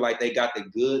I feel like they got the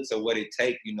goods of what it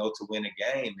takes, to win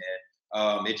a game.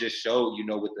 And it just showed,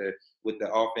 with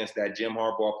the offense that Jim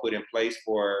Harbaugh put in place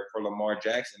for Lamar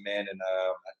Jackson, man. And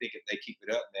I think if they keep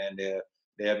it up, man,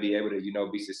 they'll be able to,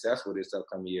 be successful this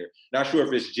upcoming year. Not sure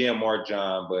if it's Jim or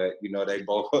John, but they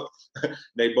both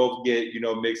they both get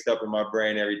mixed up in my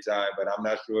brain every time. But I'm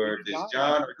not sure if it's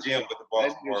John or Jim with the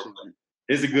Baltimore.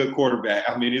 It's a good quarterback.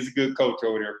 I mean, he's a good coach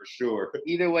over there for sure.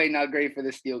 Either way, not great for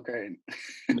the steel curtain.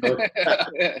 No,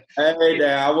 hey,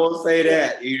 now I won't say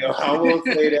that. I won't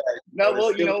say that. No,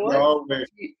 well, you The know Steelers what? are always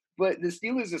But the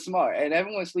Steelers are smart, and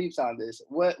everyone sleeps on this.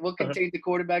 What can take the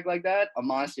quarterback like that? A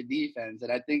monster defense,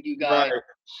 and I think you got right.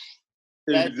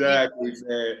 that Exactly, defense.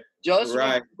 man. Just when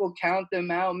Right, people count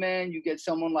them out, man, you get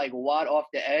someone like Watt off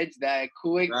the edge that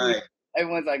quickly. right,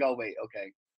 Everyone's like, "Oh wait,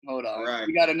 okay, hold on, right.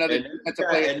 we got another And now you defensive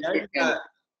got, player." and now you got,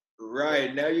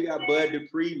 right now you got Bud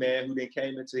Dupree, man, who then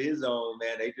came into his own,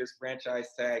 man. They just franchise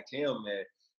tagged him, man.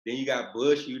 Then you got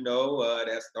Bush,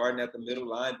 that's starting at the middle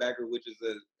linebacker, which is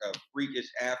a freakish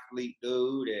athlete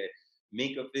dude, and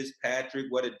Minka Fitzpatrick.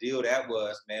 What a deal that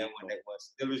was, man. When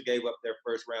Steelers gave up their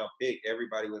first round pick,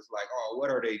 everybody was like, "Oh,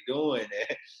 what are they doing?"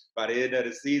 And by the end of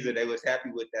the season, they was happy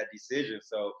with that decision.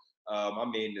 So I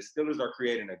mean, the Steelers are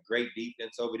creating a great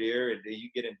defense over there, and then you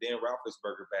getting Ben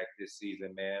Roethlisberger back this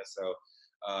season, man. So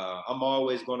I'm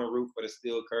always going to root for the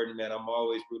Steel Curtain, man. I'm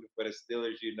always rooting for the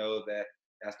Steelers.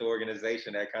 That's the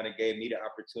organization that kind of gave me the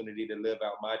opportunity to live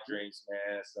out my dreams,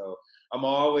 man. So I'm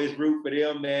always root for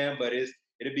them, man. But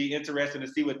it'll be interesting to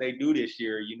see what they do this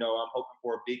year. I'm hoping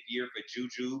for a big year for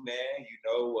Juju, man.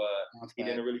 He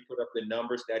didn't really put up the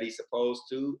numbers that he's supposed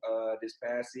to this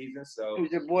past season. So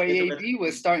your boy AB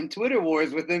was starting Twitter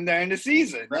wars with him during the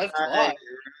season. That's why.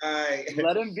 Right.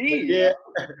 Let him be. Yeah.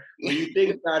 When you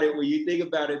think about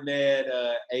it, man,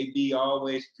 AB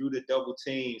always drew the double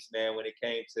teams, man. When it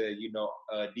came to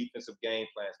defensive game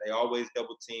plans, they always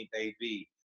double teamed AB.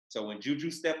 So when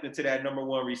Juju stepped into that number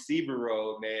one receiver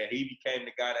role, man, he became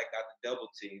the guy that got the double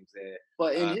teams. And,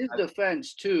 but in his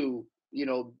defense too,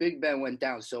 Big Ben went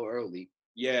down so early.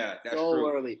 Yeah, that's so true.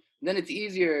 Early. Then it's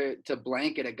easier to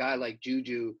blanket a guy like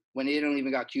Juju when they don't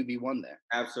even got QB1 there.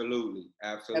 Absolutely.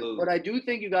 But I do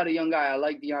think you got a young guy. I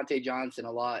like Deontay Johnson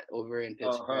a lot over in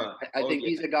Pittsburgh. I think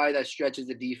he's a guy that stretches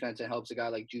the defense and helps a guy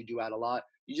like Juju out a lot.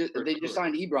 They just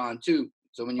signed Ebron too.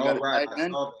 So when you got a tight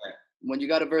end, when you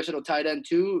got a versatile tight end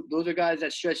too, those are guys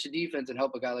that stretch the defense and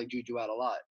help a guy like Juju out a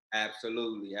lot.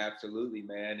 Absolutely,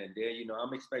 man. And then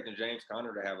I'm expecting James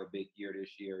Conner to have a big year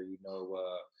this year.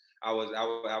 I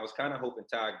was kind of hoping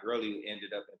Todd Gurley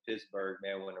ended up in Pittsburgh,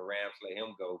 man, when the Rams let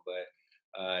him go, but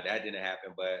that didn't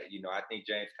happen. But I think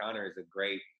James Conner is a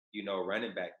great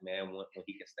running back, man, when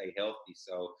he can stay healthy.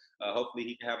 So hopefully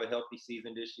he can have a healthy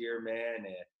season this year, man,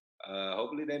 and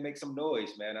hopefully they make some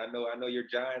noise, man. I know your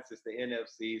Giants is the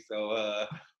NFC, so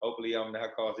hopefully I'm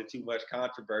not causing too much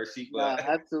controversy. But no,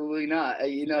 absolutely not.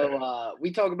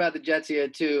 We talk about the Jets here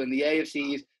too, and the AFC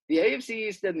East. The AFC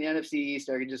East and the NFC East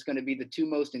are just going to be the two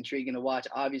most intriguing to watch.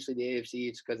 Obviously, the AFC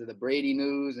East because of the Brady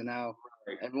news, and now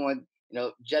everyone,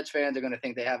 Jets fans are going to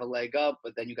think they have a leg up.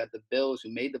 But then you got the Bills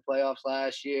who made the playoffs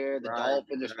last year. The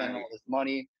Dolphins are spending all this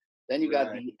money. Then you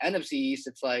got the NFC East.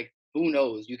 It's like, who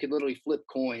knows? You could literally flip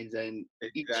coins, and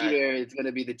each year it's going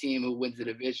to be the team who wins the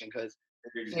division because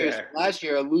last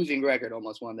year a losing record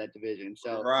almost won that division.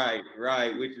 So right,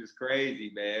 which is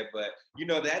crazy, man. But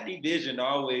that division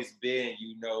always been a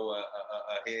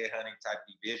head hunting type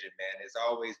division, man. It's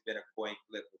always been a coin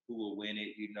flip of who will win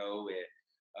it,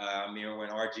 and when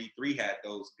RG3 had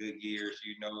those good years,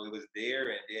 it was there,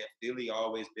 and then Philly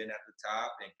always been at the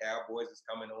top, and Cowboys is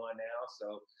coming on now,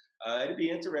 so it'd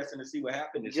be interesting to see what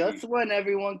happens this Just season. When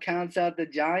everyone counts out the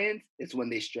Giants, it's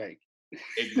when they strike.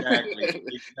 Exactly.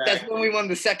 That's when we won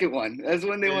the second one. That's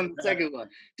when they won the second one.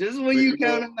 Just when you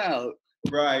count them out.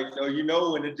 Right. So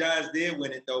when the Giants did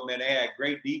win it, though, man, they had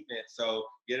great defense. So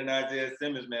getting Isaiah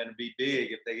Simmons, man, to be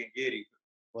big if they can get him.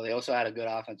 Well, they also had a good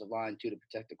offensive line too to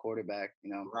protect the quarterback.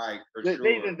 Right. For sure.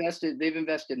 They've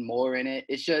invested more in it.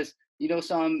 It's just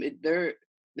they're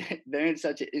in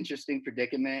such an interesting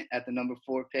predicament at the number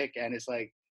 4 pick, and it's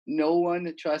like no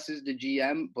one trusts the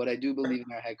GM, but I do believe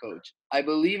in our head coach. I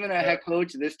believe in our head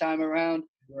coach this time around.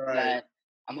 Right. That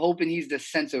I'm hoping he's the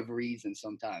sense of reason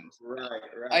sometimes. Right.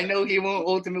 I know he'll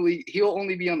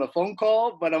only be on the phone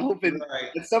call, but I'm hoping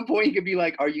at some point he could be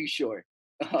like, "Are you sure?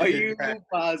 Are you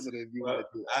positive you want to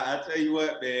do it?" I tell you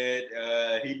what, man,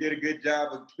 he did a good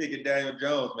job of picking Daniel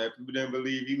Jones, man. People didn't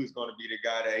believe he was going to be the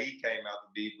guy that he came out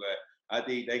to be, but I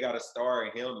think they got a star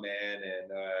in him, man,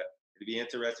 and it'd be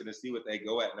interesting to see what they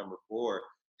go at number 4.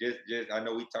 Just I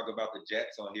know we talk about the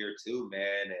Jets on here too,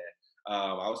 man, and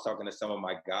I was talking to some of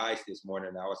my guys this morning,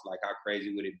 and I was like, how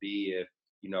crazy would it be if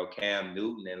Cam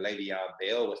Newton and Le'Veon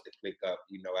Bell was to click up,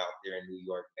 out there in New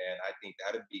York, man? I think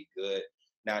that'd be good.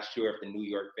 Not sure if the New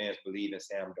York fans believe in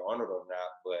Sam Darnold or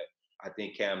not, but I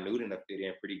think Cam Newton will fit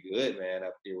in pretty good, man,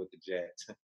 up there with the Jets.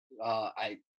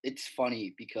 It's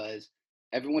funny because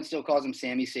everyone still calls him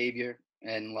Sammy Savior,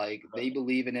 and they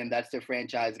believe in him. That's their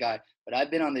franchise guy. But I've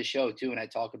been on this show too, and I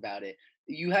talk about it.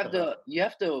 You have to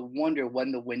wonder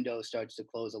when the window starts to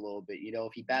close a little bit.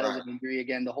 If he battles an injury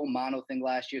again, the whole mono thing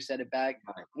last year set it back.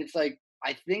 Right. It's like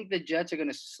I think the Jets are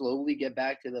going to slowly get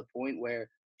back to the point where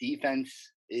defense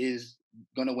is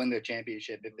going to win their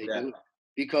championship if they do,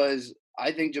 because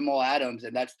I think Jamal Adams,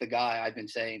 and that's the guy I've been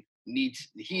saying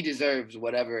he deserves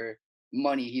whatever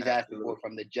money he's asking for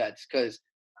from the Jets, because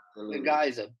the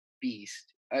guy's a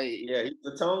beast. He's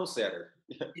the tone setter.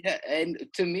 Yeah, and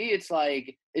to me,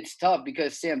 it's tough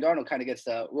because Sam Darnold kind of gets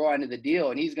the raw end of the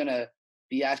deal, and he's gonna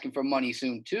be asking for money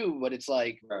soon too. But it's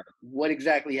like, what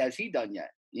exactly has he done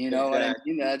yet?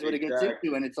 That's what it gets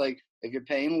into. And it's like, if you're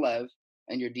paying Lev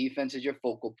and your defense is your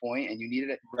focal point, and you needed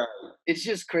it, it's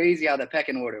just crazy how the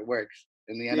pecking order works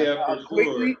in the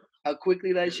NFL. How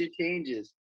quickly that shit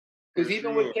changes. Because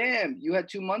even with Cam, you had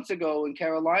 2 months ago in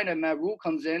Carolina, Matt Rule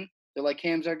comes in, they're like,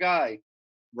 Cam's our guy.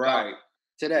 Right.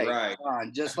 Today,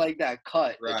 on just like that,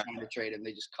 cut. They're trying to trade him.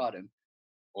 They just cut him.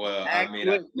 Well, I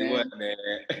tell you what, man,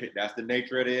 that's the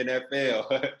nature of the NFL.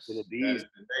 That's the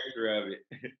nature of it.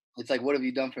 It's like, what have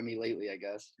you done for me lately, I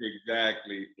guess.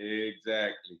 Exactly. Yeah,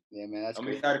 man, that's I'm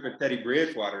great. excited for Teddy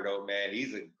Bridgewater though, man.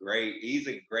 He's a great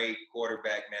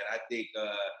quarterback, man. I think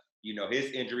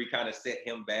his injury kind of set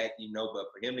him back, but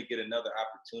for him to get another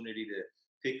opportunity to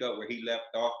pick up where he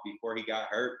left off before he got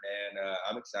hurt, man,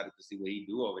 I'm excited to see what he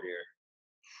do over there.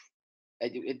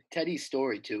 Teddy's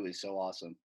story too is so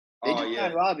awesome. They Oh just yeah.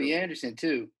 signed Robbie Anderson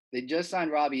too. They just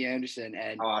signed Robbie Anderson,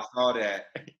 and I saw that.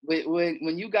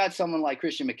 when you got someone like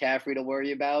Christian McCaffrey to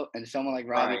worry about, and someone like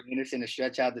Robbie Anderson to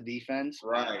stretch out the defense,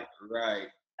 right.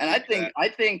 And I think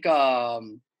why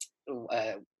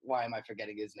am I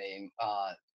forgetting his name?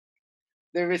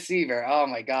 The receiver. Oh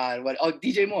my God!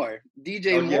 DJ Moore.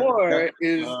 Moore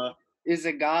is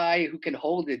a guy who can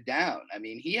hold it down. I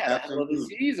mean, he had a hell of a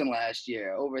season last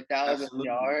year, over 1,000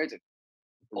 yards,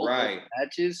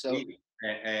 matches. So.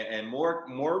 And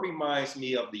Moore reminds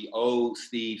me of the old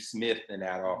Steve Smith in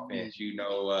that offense.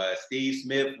 Steve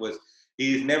Smith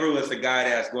he never was a guy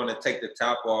that's going to take the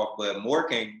top off, but Moore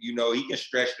can, he can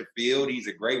stretch the field. He's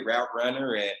a great route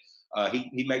runner, and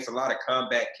he makes a lot of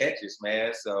combat catches,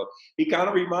 man. So he kind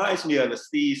of reminds me of the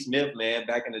Steve Smith, man,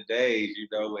 back in the days, with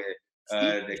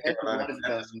the Carolina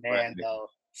Panthers. Man, though.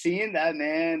 Seeing that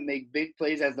man make big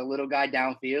plays as the little guy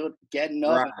downfield, getting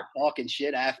up and talking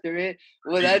shit after it,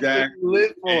 well, that's what you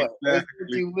live for. That's what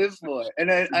you live for.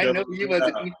 And I know you as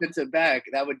a defensive back,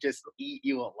 that would just eat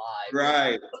you alive.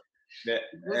 Right.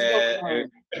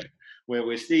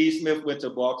 When Steve Smith went to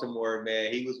Baltimore,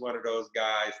 man, he was one of those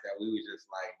guys that we were just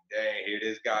like, dang, here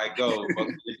this guy goes.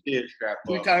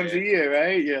 Two times a year,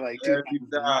 right? You're like, every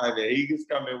time, man. He was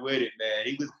coming with it, man.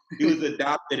 He was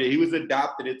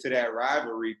adopted into that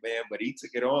rivalry, man, but he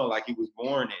took it on like he was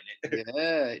born in it.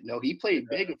 Yeah. No, he played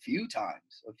big a few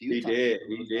times. He did,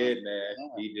 man. Yeah.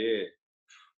 He did.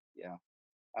 Yeah.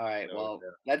 All right.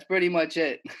 That's pretty much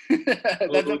it.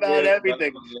 That's about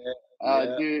everything.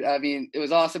 Dude, I mean, it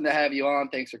was awesome to have you on.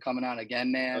 Thanks for coming on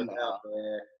again, man.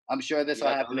 I'm sure this will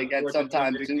happen again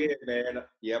sometime soon. Man.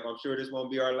 Yep, I'm sure this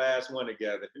won't be our last one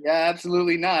together. Yeah,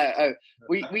 absolutely not.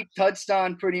 We touched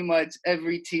on pretty much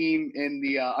every team in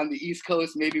the on the East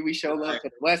Coast. Maybe we show love to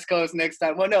the West Coast next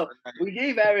time. Well, no, we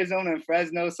gave Arizona and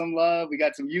Fresno some love. We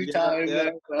got some Utah in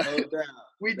there.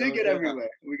 We did get everywhere.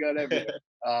 We got everywhere.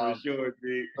 For sure,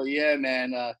 dude. But yeah,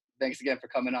 man. Thanks again for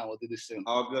coming on. We'll do this soon.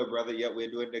 All good, brother. Yeah, we'll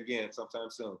do it again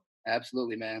sometime soon.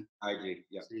 Absolutely, man. I agree.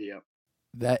 Yeah. See ya.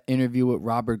 That interview with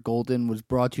Robert Golden was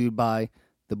brought to you by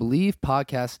the Believe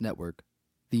Podcast Network,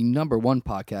 the #1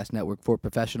 podcast network for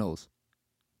professionals.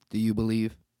 Do you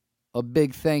believe? A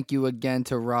big thank you again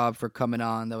to Rob for coming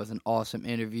on. That was an awesome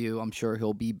interview. I'm sure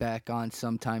he'll be back on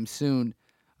sometime soon.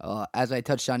 As I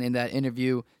touched on in that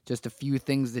interview, just a few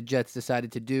things the Jets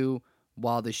decided to do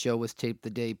while the show was taped the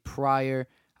day prior.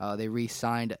 They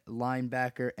re-signed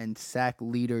linebacker and sack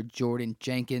leader Jordan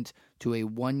Jenkins to a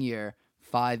 1-year,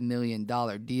 $5 million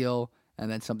deal. And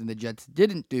then something the Jets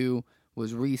didn't do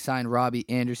was re-sign Robbie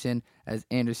Anderson, as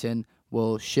Anderson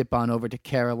will ship on over to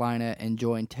Carolina and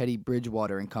join Teddy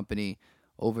Bridgewater and company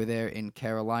over there in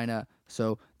Carolina.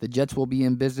 So the Jets will be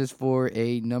in business for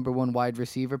a #1 wide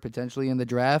receiver, potentially in the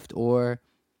draft or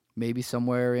maybe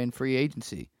somewhere in free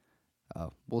agency.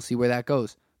 We'll see where that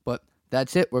goes. But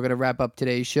that's it. We're going to wrap up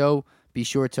today's show. Be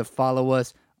sure to follow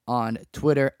us on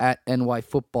Twitter at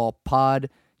NYFootballPod.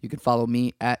 You can follow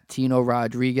me at Tino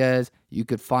Rodriguez. You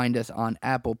could find us on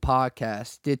Apple Podcasts,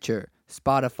 Stitcher,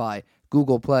 Spotify,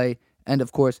 Google Play, and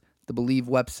of course, the Believe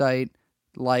website.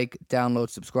 Like, download,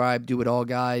 subscribe, do it all,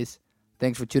 guys.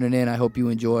 Thanks for tuning in. I hope you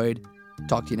enjoyed.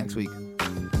 Talk to you next week.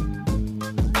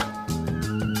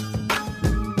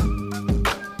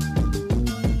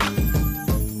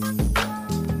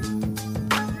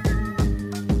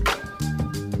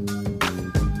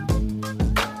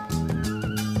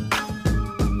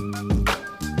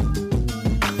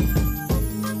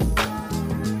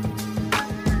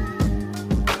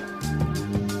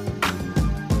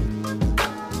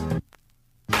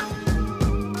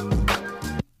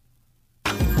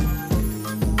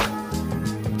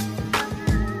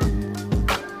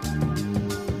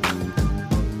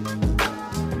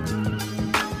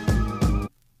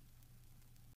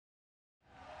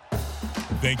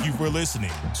 Thank you for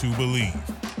listening to Believe.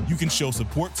 You can show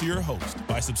support to your host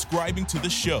by subscribing to the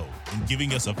show and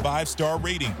giving us a 5-star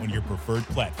rating on your preferred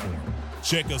platform.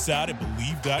 Check us out at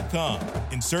Believe.com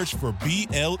and search for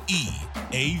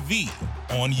BLEAV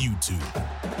on YouTube.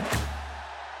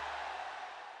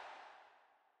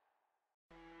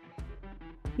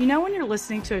 You know when you're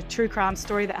listening to a true crime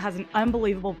story that has an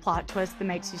unbelievable plot twist that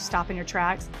makes you stop in your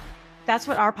tracks? That's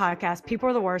what our podcast, People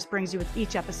Are the Worst, brings you with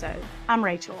each episode. I'm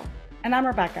Rachel. And I'm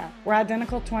Rebecca. We're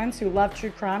identical twins who love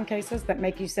true crime cases that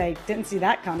make you say, didn't see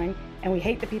that coming, and we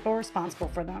hate the people responsible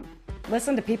for them.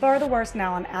 Listen to People Are the Worst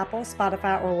now on Apple,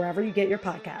 Spotify, or wherever you get your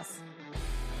podcasts.